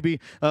us, or maybe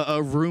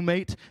a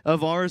roommate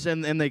of ours,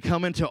 and they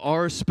come into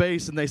our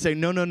space and they say,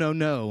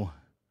 no.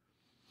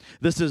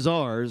 This is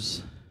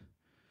ours.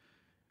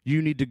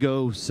 You need to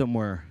go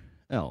somewhere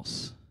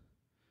else.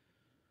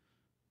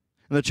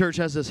 And the church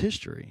has this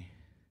history.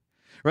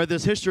 Right,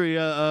 this history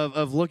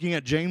of looking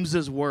at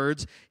James's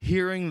words,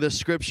 hearing the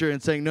scripture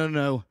and saying,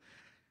 no,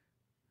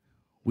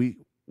 we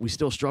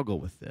still struggle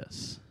with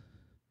this.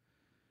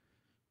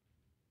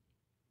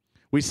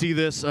 We see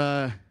this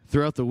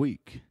throughout the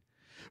week.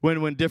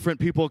 When different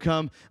people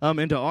come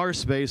into our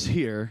space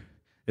here,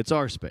 it's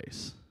our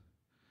space.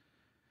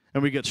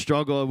 And we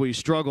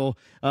struggle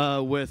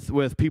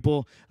with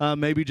people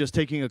maybe just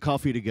taking a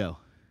coffee to go,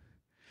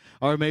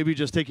 or maybe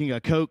just taking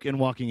a Coke and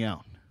walking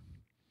out.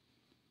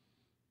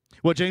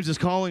 What James is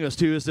calling us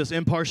to is this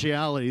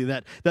impartiality,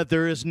 that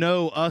there is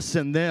no us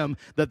and them,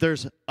 that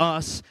there's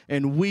us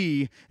and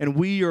we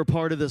are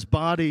part of this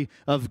body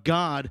of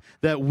God,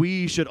 that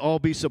we should all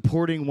be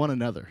supporting one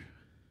another.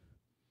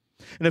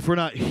 And if we're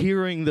not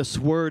hearing this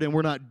word and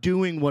we're not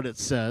doing what it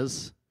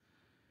says,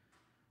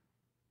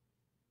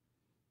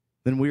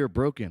 then we are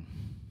broken.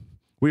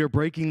 We are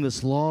breaking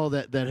this law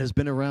that has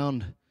been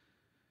around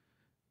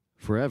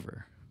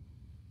forever.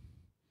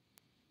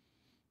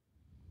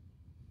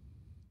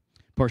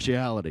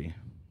 Partiality.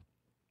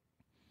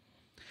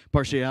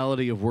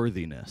 Partiality of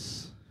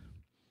worthiness.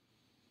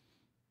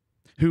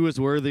 Who is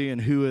worthy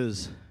and who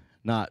is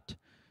not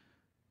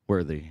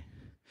worthy?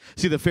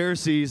 See, the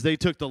Pharisees, they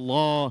took the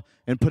law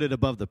and put it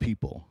above the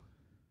people.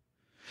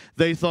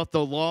 They thought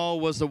the law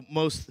was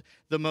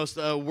the most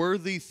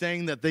worthy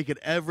thing that they could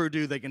ever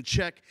do. They can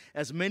check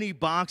as many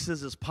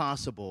boxes as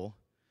possible,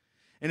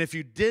 and if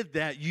you did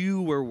that,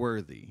 you were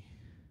worthy.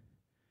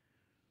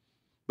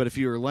 But if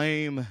you were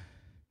lame,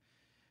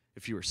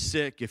 if you were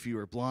sick, if you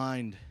were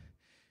blind,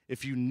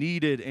 if you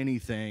needed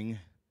anything,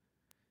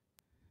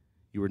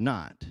 you were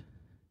not,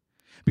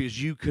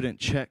 because you couldn't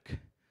check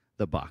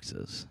the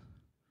boxes.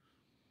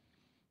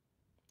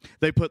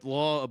 They put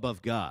law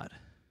above God.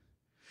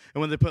 And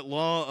when they put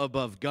law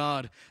above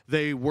God,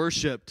 they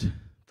worshiped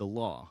the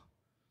law.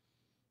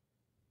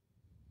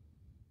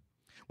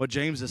 What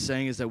James is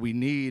saying is that we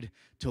need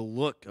to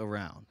look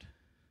around.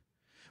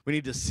 We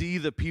need to see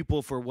the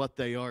people for what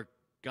they are,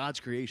 God's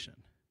creation.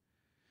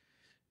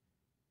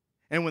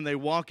 And when they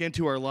walk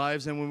into our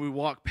lives and when we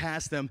walk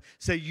past them,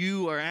 say,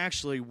 you are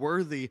actually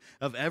worthy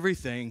of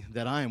everything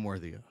that I am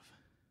worthy of.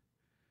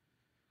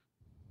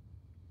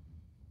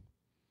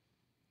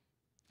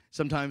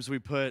 Sometimes we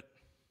put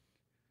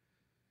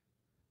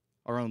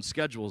our own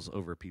schedules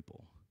over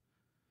people.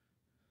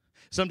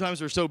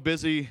 Sometimes we're so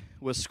busy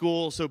with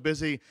school, so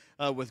busy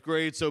with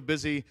grades, so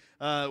busy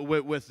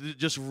with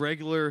just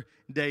regular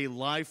day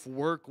life,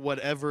 work,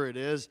 whatever it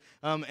is,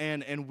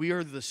 and we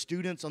are the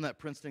students on that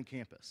Princeton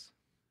campus.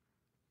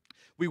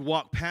 We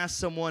walk past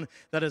someone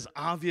that is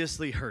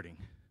obviously hurting.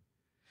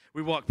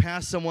 We walk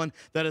past someone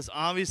that is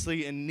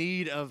obviously in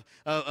need of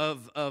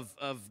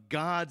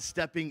God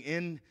stepping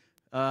in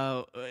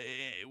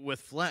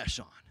with flesh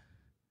on.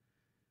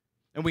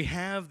 And we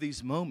have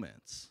these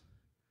moments.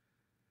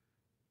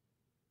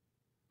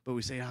 But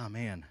we say, oh,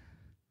 man,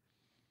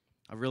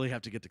 I really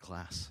have to get to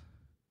class.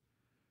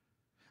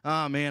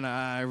 Oh, man,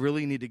 I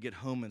really need to get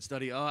home and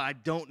study. Oh, I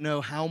don't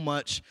know how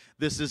much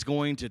this is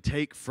going to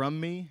take from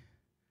me,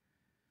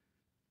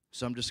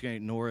 so I'm just going to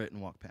ignore it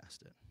and walk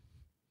past it.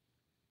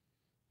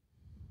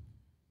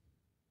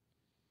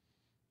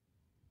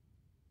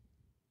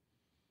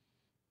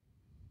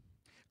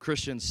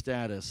 Christian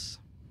status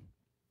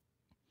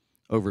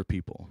over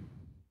people.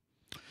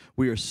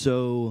 We are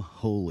so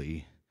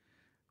holy,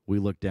 we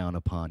look down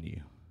upon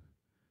you.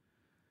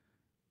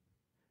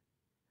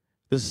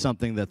 This is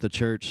something that the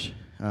church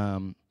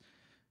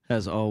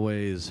has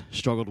always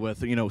struggled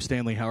with. You know,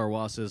 Stanley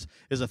Hauerwas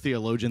is a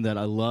theologian that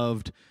I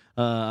loved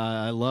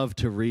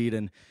to read,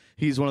 and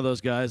he's one of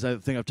those guys, I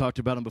think I've talked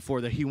about him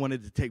before, that he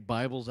wanted to take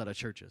Bibles out of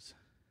churches.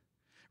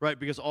 Right,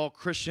 because all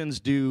Christians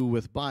do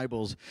with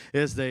Bibles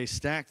is they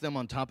stack them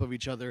on top of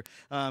each other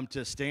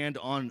to stand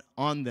on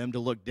them, to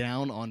look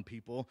down on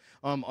people,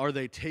 or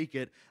they take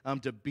it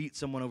to beat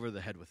someone over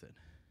the head with it.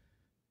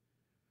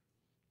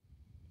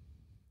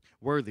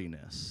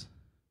 Worthiness.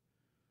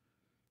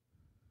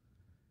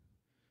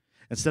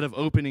 Instead of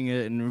opening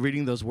it and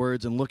reading those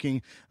words and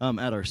looking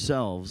at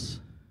ourselves,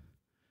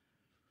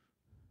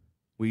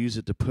 we use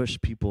it to push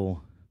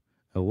people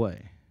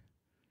away.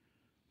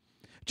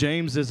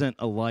 James isn't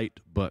a light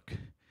book.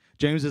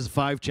 James is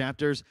 5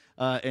 chapters,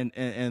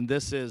 and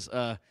this is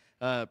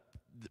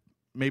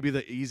maybe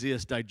the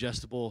easiest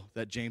digestible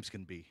that James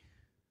can be.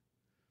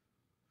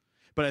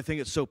 But I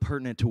think it's so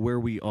pertinent to where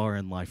we are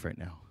in life right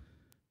now.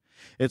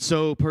 It's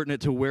so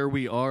pertinent to where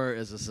we are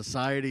as a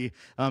society,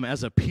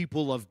 as a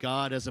people of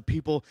God, as a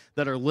people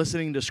that are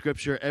listening to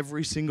Scripture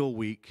every single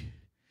week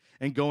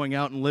and going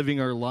out and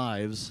living our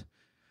lives,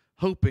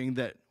 hoping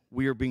that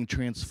we are being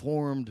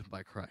transformed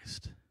by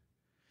Christ.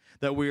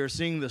 That we are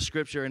seeing the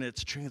Scripture and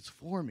it's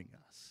transforming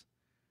us.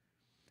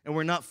 And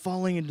we're not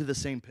falling into the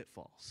same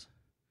pitfalls.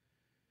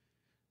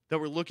 That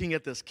we're looking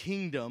at this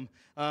kingdom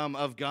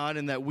of God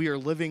and that we are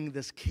living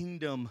this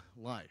kingdom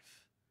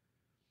life.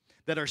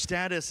 That our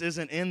status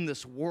isn't in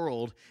this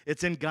world,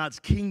 it's in God's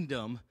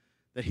kingdom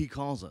that He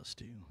calls us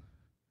to.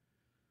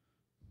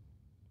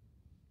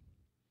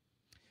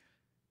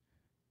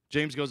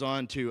 James goes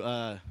on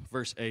to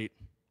verse 8.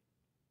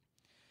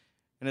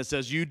 And it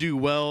says, you do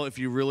well if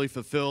you really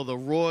fulfill the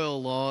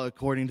royal law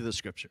according to the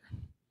Scripture.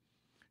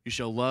 You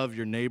shall love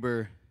your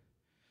neighbor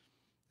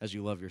as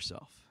you love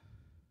yourself.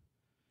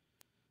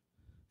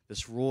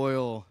 This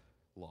royal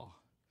law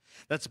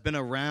that's been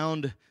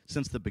around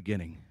since the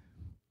beginning.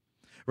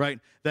 Right?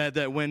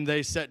 That when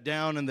they sat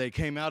down and they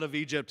came out of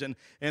Egypt and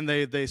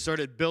they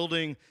started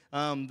building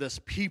this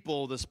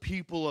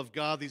people of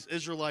God, these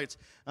Israelites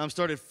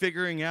started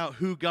figuring out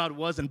who God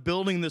was and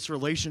building this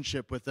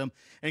relationship with them.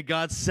 And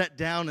God sat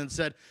down and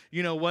said,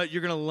 you know what,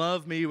 you're going to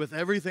love me with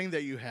everything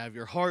that you have,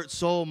 your heart,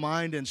 soul,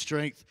 mind, and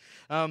strength.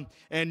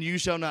 And you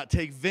shall not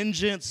take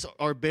vengeance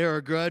or bear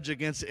a grudge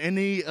against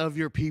any of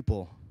your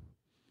people,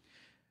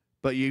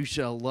 but you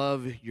shall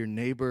love your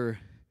neighbor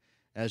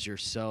as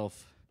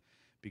yourself,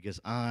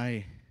 because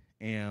I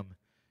am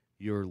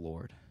your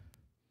Lord.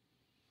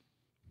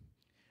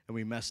 And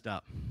we messed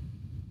up.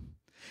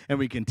 And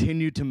we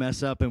continue to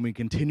mess up, and we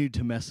continue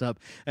to mess up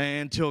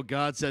until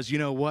God says, you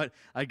know what?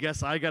 I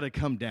guess I got to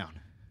come down.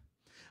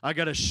 I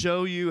got to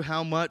show you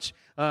how much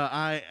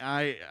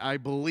I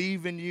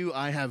believe in you.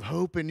 I have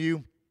hope in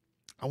you.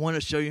 I want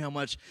to show you how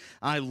much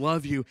I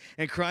love you.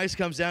 And Christ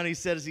comes down, he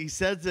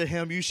said to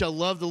him, you shall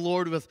love the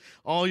Lord with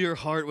all your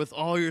heart, with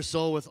all your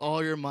soul, with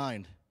all your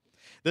mind.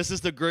 This is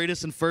the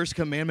greatest and first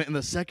commandment, and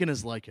the second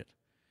is like it.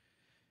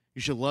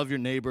 You shall love your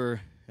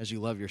neighbor as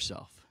you love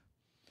yourself.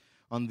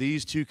 On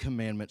these two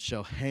commandments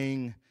shall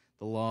hang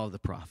the law of the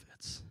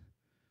prophets.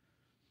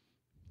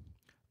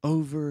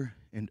 Over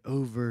and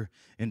over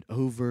and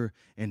over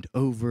and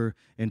over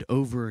and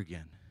over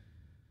again.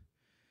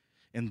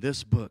 In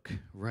this book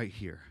right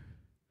here,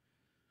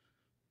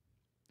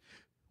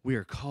 we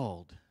are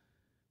called,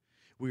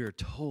 we are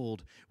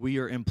told, we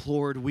are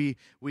implored, we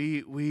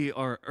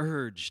are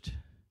urged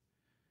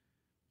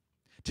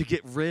to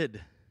get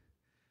rid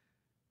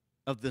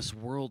of this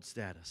world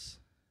status,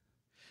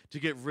 to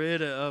get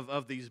rid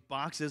of these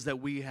boxes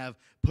that we have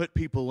put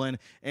people in,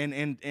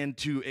 and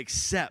to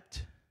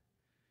accept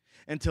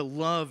and to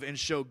love and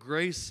show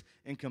grace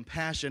and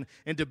compassion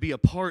and to be a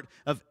part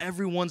of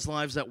everyone's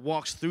lives that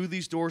walks through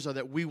these doors or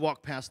that we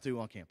walk past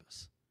through on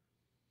campus.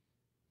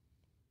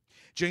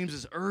 James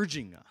is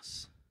urging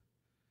us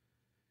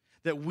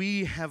that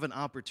we have an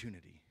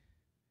opportunity,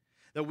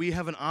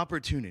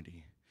 to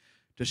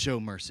show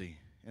mercy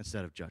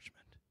instead of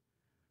judgment.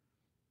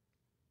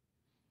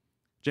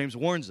 James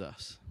warns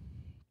us.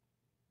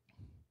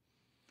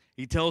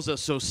 He tells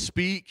us, so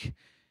speak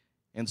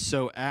and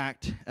so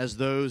act as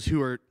those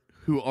who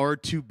are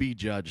to be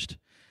judged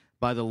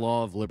by the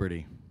law of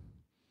liberty.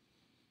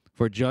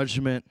 For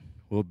judgment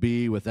will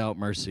be without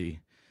mercy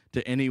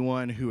to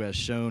anyone who has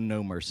shown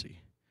no mercy.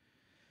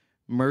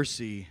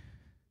 Mercy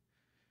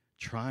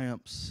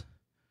triumphs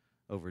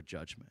over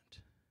judgment.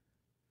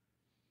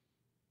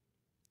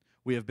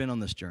 We have been on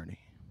this journey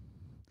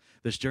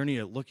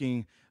at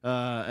looking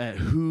at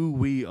who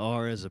we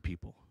are as a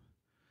people,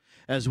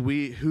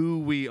 who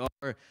we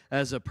are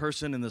as a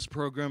person in this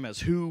program, as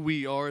who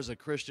we are as a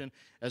Christian,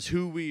 as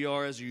who we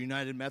are as a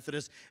United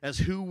Methodist, as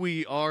who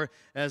we are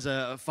as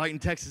a Fighting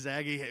Texas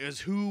Aggie,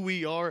 as who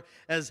we are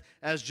as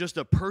just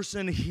a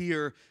person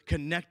here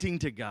connecting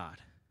to God.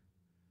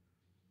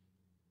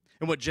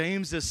 And what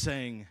James is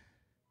saying,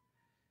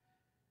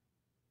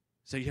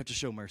 you have to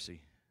show mercy.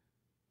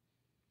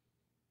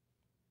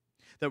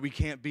 That we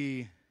can't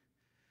be,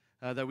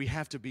 that we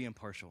have to be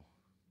impartial.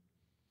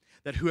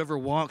 That whoever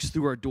walks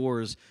through our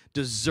doors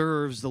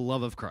deserves the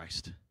love of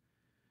Christ.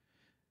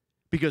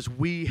 Because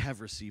we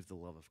have received the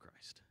love of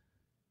Christ.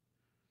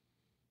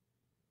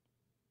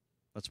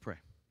 Let's pray.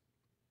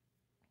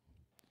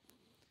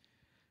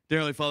 Dear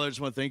Heavenly Father, I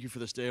just want to thank you for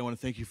this day. I want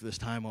to thank you for this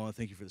time. I want to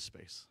thank you for this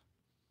space.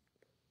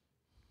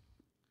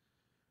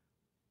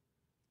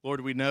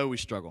 Lord, we know we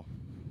struggle.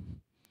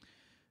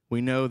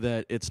 We know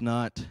that it's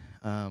not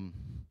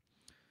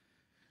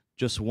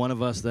just one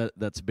of us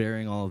that's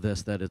bearing all of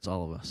this, that it's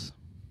all of us.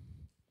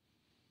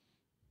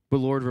 But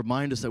Lord,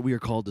 remind us that we are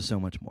called to so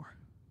much more.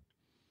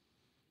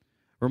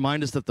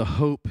 Remind us that the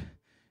hope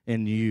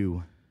in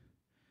you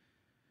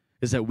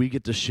is that we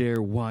get to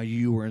share why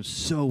you are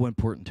so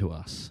important to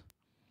us.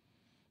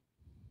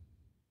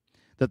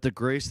 That the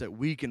grace that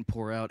we can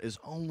pour out is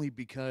only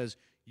because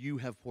you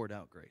have poured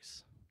out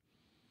grace.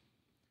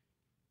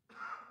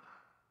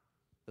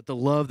 That the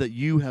love that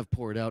you have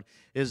poured out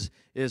is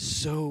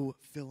so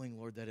filling,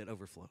 Lord, that it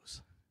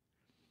overflows.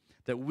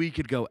 That we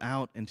could go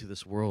out into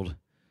this world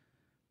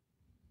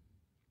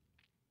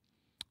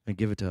and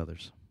give it to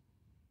others.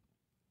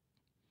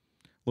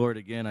 Lord,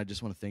 again, I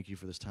just want to thank you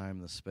for this time,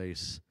 this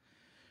space,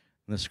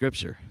 and the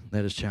scripture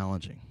that is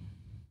challenging.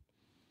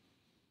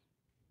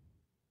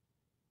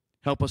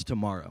 Help us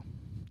tomorrow.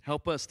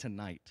 Help us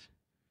tonight.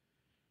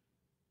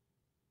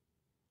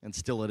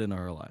 Instill it in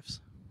our lives.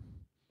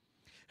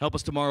 Help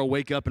us tomorrow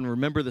wake up and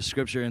remember the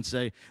scripture and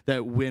say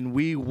that when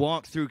we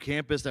walk through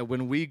campus, that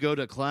when we go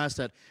to class,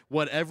 that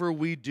whatever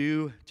we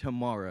do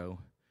tomorrow,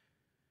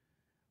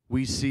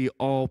 we see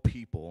all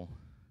people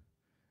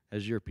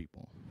as your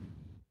people.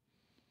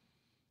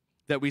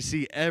 That we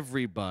see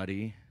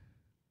everybody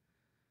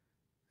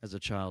as a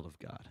child of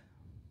God.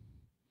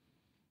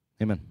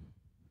 Amen.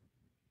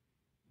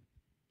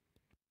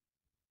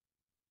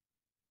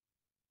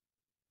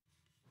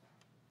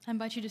 I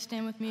invite you to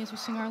stand with me as we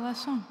sing our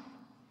last song.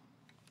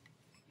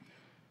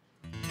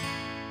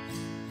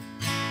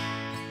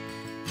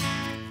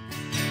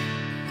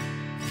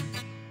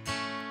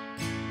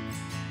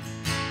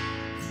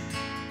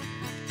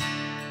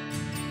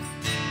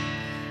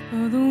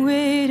 Oh, the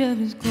weight of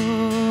his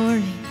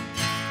glory,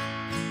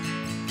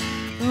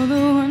 oh, the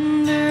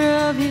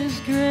wonder of his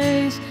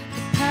grace,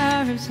 the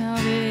power of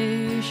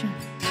salvation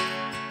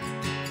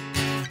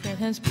that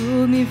has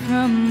pulled me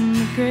from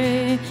the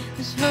grave.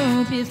 This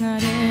hope is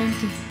not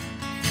empty,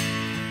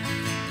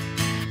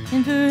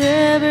 and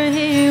forever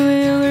he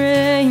will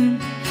reign,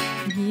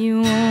 and he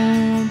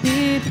won't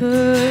be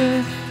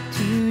put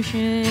to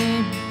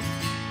shame.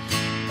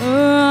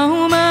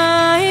 Oh,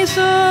 my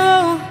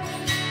soul,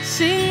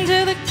 sing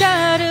to the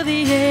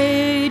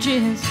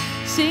ages.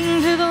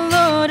 Sing to the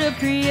Lord of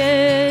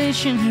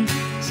creation.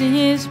 Sing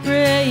his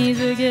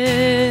praise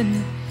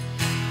again.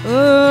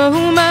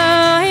 Oh,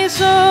 my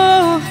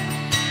soul,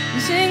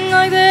 sing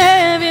like the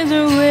heavens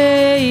are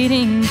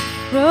waiting.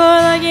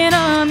 Roar like an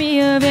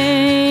army of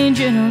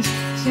angels.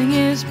 Sing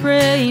his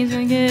praise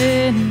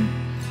again.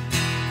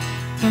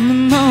 From the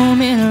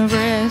moment of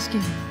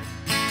rescue,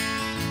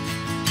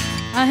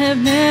 I have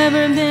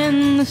never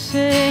been the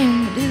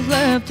same, but his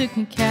love took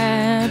me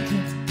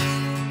captive.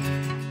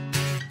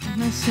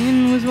 My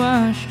sin was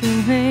washed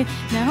away,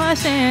 now I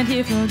stand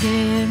here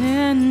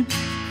forgiven.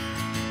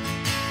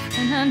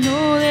 And I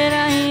know that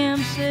I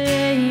am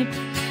saved,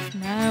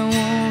 and I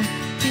won't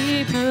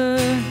be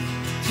put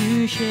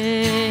to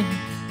shame.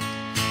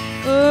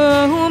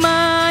 Oh,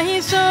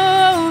 my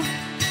soul,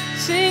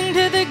 sing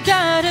to the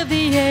God of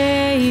the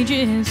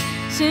ages.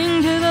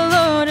 Sing to the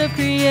Lord of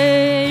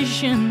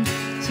creation.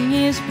 Sing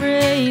his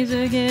praise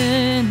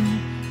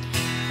again.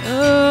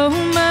 Oh,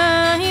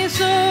 my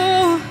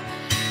soul,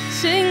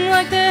 sing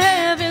like the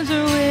heavens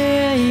are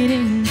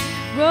waiting.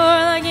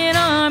 Roar like an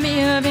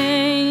army of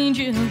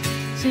angels.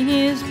 Sing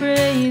his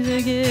praise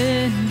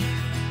again.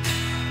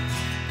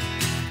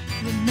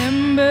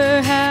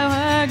 Remember how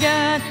our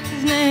God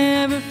has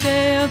never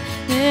failed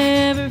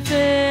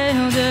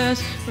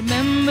us.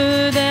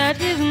 Remember that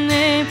his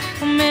name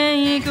will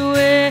make a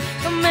way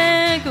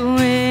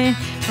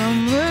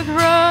from the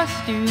cross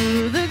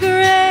to the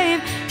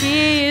grave.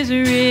 He is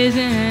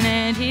risen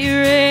and he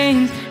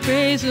reigns.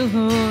 Praise the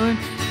Lord.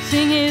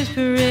 Sing his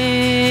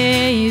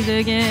praise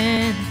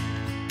again.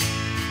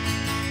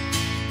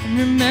 And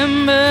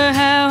remember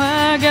how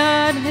our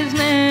God has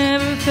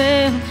never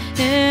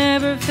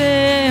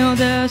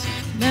failed us.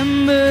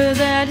 Remember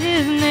that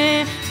his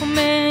name will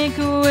make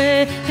a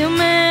way. He'll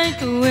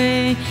make a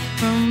way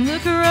from the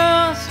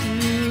cross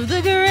to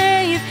the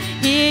grave.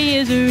 He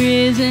is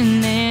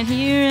risen and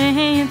he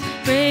reigns.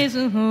 Praise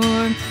the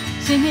Lord.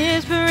 Sing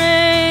his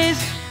praise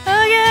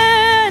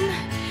again.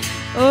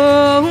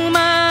 Oh,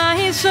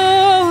 my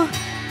soul,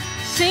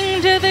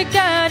 sing to the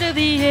God of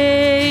the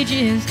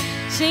ages.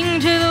 Sing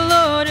to the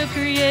Lord of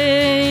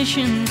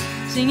creation.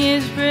 Sing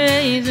his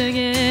praise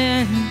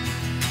again.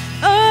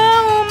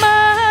 Oh,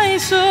 my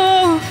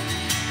soul,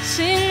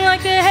 sing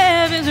like the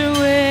heavens are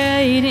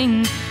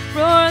waiting.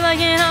 Roar like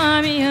an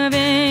army of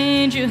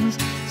angels.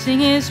 Sing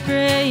his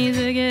praise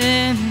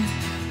again.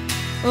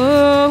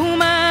 Oh,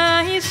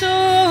 my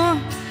soul,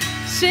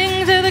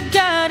 sing to the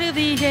God of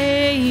the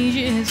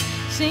ages.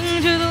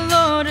 Sing to the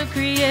Lord of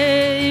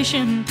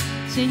creation.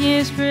 Sing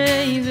his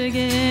praise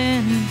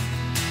again.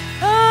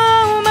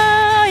 Oh,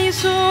 my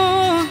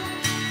soul,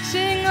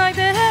 sing like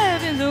the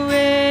heavens are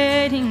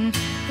waiting.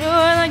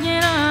 Roar like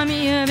an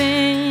army of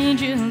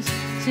angels.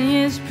 Sing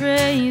his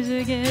praise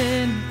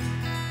again.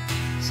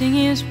 Sing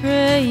his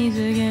praise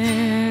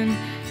again.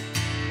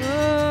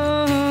 Oh,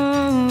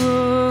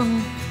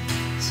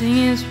 sing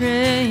his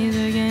praise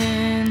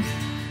again.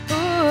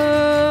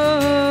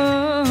 Oh,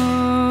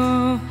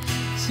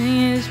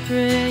 sing his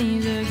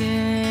praise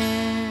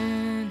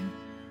again.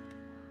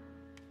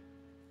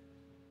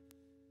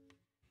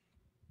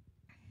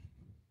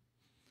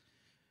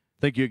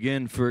 Thank you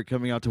again for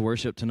coming out to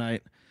worship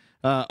tonight.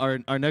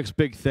 Our next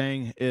big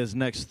thing is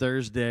next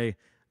Thursday.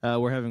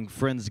 We're having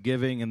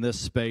Friendsgiving in this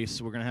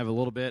space. We're going to have a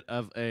little bit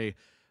of a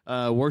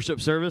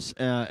worship service,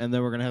 and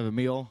then we're going to have a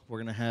meal.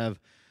 We're going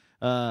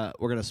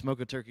to smoke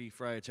a turkey,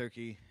 fry a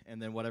turkey,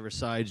 and then whatever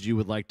sides you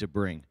would like to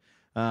bring.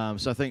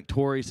 So I think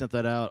Tori sent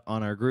that out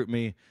on our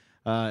GroupMe.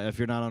 If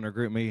you're not on our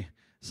GroupMe,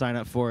 sign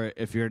up for it.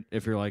 If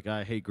you're like,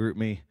 I hate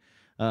GroupMe,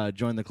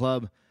 join the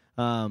club.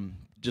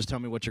 Just tell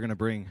me what you're going to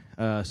bring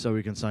so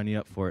we can sign you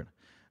up for it.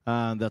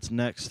 That's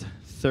next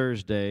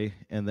Thursday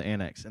in the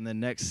annex. And then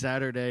next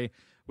Saturday,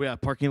 we have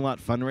parking lot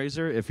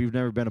fundraiser. If you've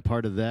never been a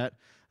part of that,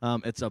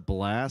 it's a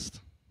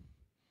blast.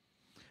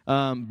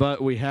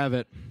 But we have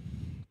it.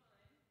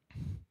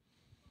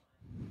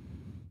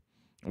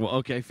 Well,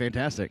 okay,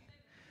 fantastic.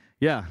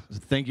 Yeah,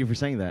 thank you for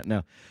saying that.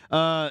 No.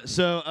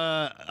 So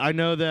I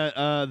know that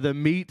the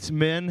Meat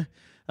Men,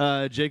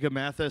 Jacob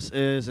Mathis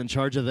is in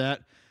charge of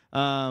that.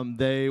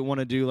 They want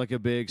to do like a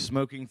big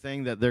smoking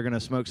thing that they're going to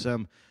smoke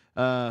some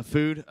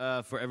food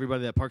for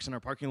everybody that parks in our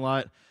parking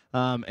lot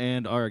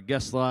and our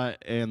guest lot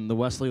and the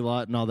Wesley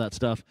lot and all that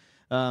stuff.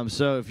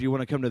 So if you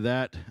want to come to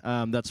that,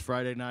 that's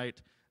Friday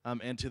night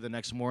into the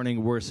next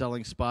morning. We're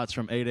selling spots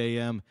from 8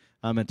 a.m.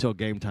 Until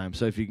game time.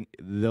 So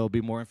there'll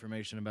be more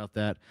information about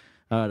that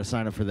to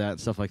sign up for that and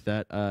stuff like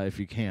that if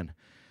you can.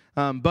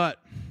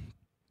 But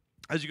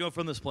as you go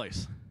from this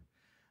place,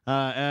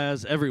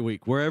 as every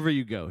week, wherever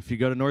you go, if you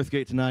go to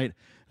Northgate tonight,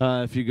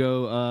 if you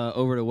go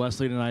over to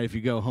Wesley tonight, if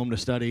you go home to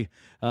study,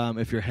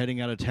 if you're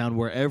heading out of town,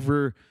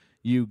 wherever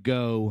you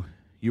go,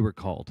 you are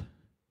called.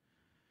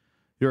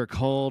 You are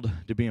called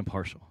to be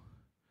impartial,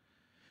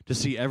 to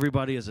see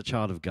everybody as a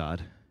child of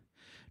God,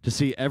 to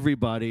see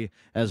everybody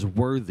as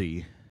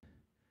worthy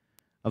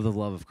of the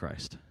love of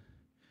Christ.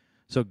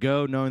 So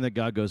go knowing that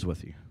God goes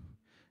with you.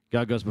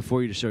 God goes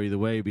before you to show you the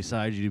way,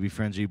 beside you to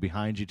befriend you,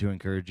 behind you to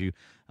encourage you,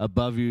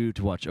 above you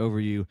to watch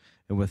over you,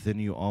 and within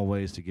you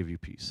always to give you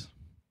peace.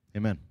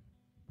 Amen.